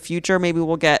again in the future. Maybe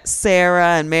we'll get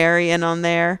Sarah and Marion on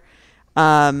there.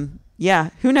 Yeah,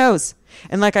 who knows?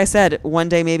 And like I said, one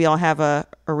day maybe I'll have a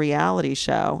reality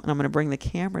show, and I'm going to bring the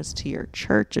cameras to your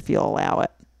church if you'll allow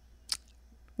it.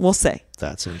 We'll see.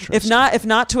 That's interesting. If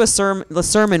not to the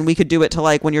sermon, we could do it to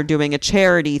like when you're doing a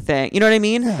charity thing. You know what I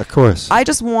mean? Yeah, of course. I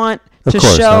just want Of to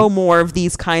course, show huh? more of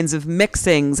these kinds of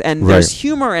mixings, and Right. there's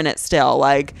humor in it still.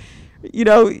 Like, you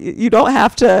don't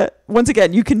have to. Once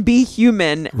again, you can be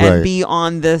human and Right. be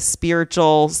on the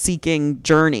spiritual seeking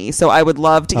journey. So I would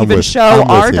love to I'm even with- show I'm with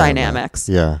our you on that. dynamics.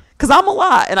 Yeah. Because I'm a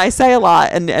lot and I say a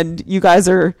lot, and you guys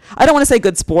are, I don't want to say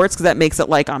good sports because that makes it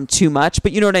like I'm too much,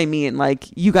 but you know what I mean? Like,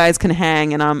 you guys can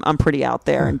hang and I'm pretty out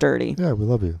there and dirty. Yeah, we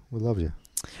love you. We love you.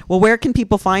 Well, where can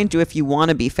people find you if you want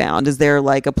to be found? Is there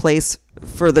like a place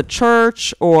for the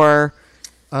church, or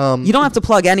you don't have to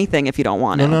plug anything if you don't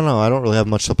want to? No. I don't really have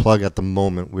much to plug at the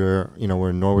moment. We're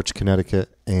in Norwich, Connecticut,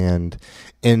 and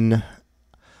in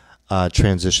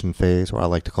transition phase, or I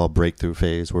like to call breakthrough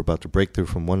phase. We're about to break through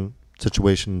from one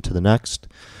situation to the next.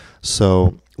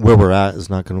 So where we're at is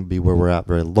not going to be where we're at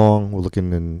very long. We're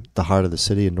looking in the heart of the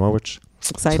city in Norwich.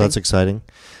 Exciting. So that's exciting.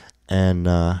 And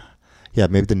yeah,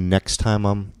 maybe the next time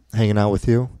I'm hanging out with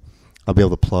you, I'll be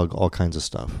able to plug all kinds of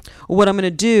stuff. What I'm going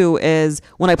to do is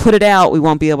when I put it out, we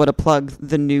won't be able to plug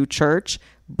the new church.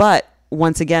 But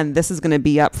once again, this is going to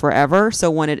be up forever. So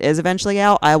when it is eventually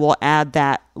out, I will add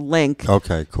that link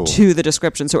Okay, cool. to the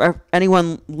description. So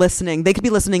anyone listening, they could be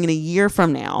listening in a year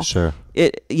from now. Sure.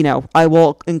 I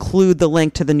will include the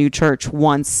link to the new church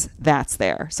once that's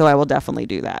there. So I will definitely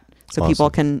do that. So people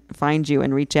Awesome. can find you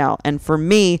and reach out. And for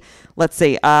me, let's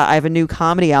see, I have a new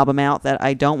comedy album out that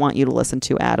I don't want you to listen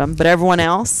to, Adam. But everyone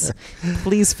else,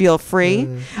 please feel free.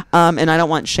 And I don't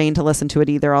want Shane to listen to it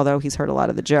either, although he's heard a lot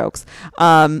of the jokes.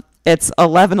 It's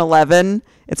 1111.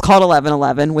 It's called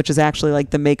 1111, which is actually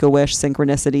like the Make-A-Wish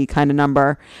synchronicity kind of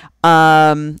number,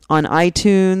 on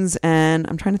iTunes. And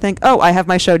I'm trying to think. Oh, I have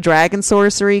my show Dragon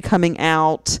Sorcery coming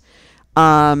out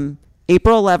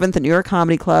April 11th at New York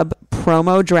Comedy Club,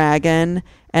 promo Dragon.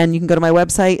 And you can go to my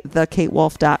website,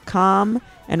 thekatewolf.com,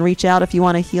 and reach out if you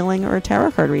want a healing or a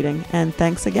tarot card reading. And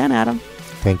thanks again, Adam.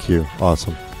 Thank you.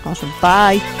 Awesome. Awesome.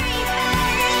 Bye.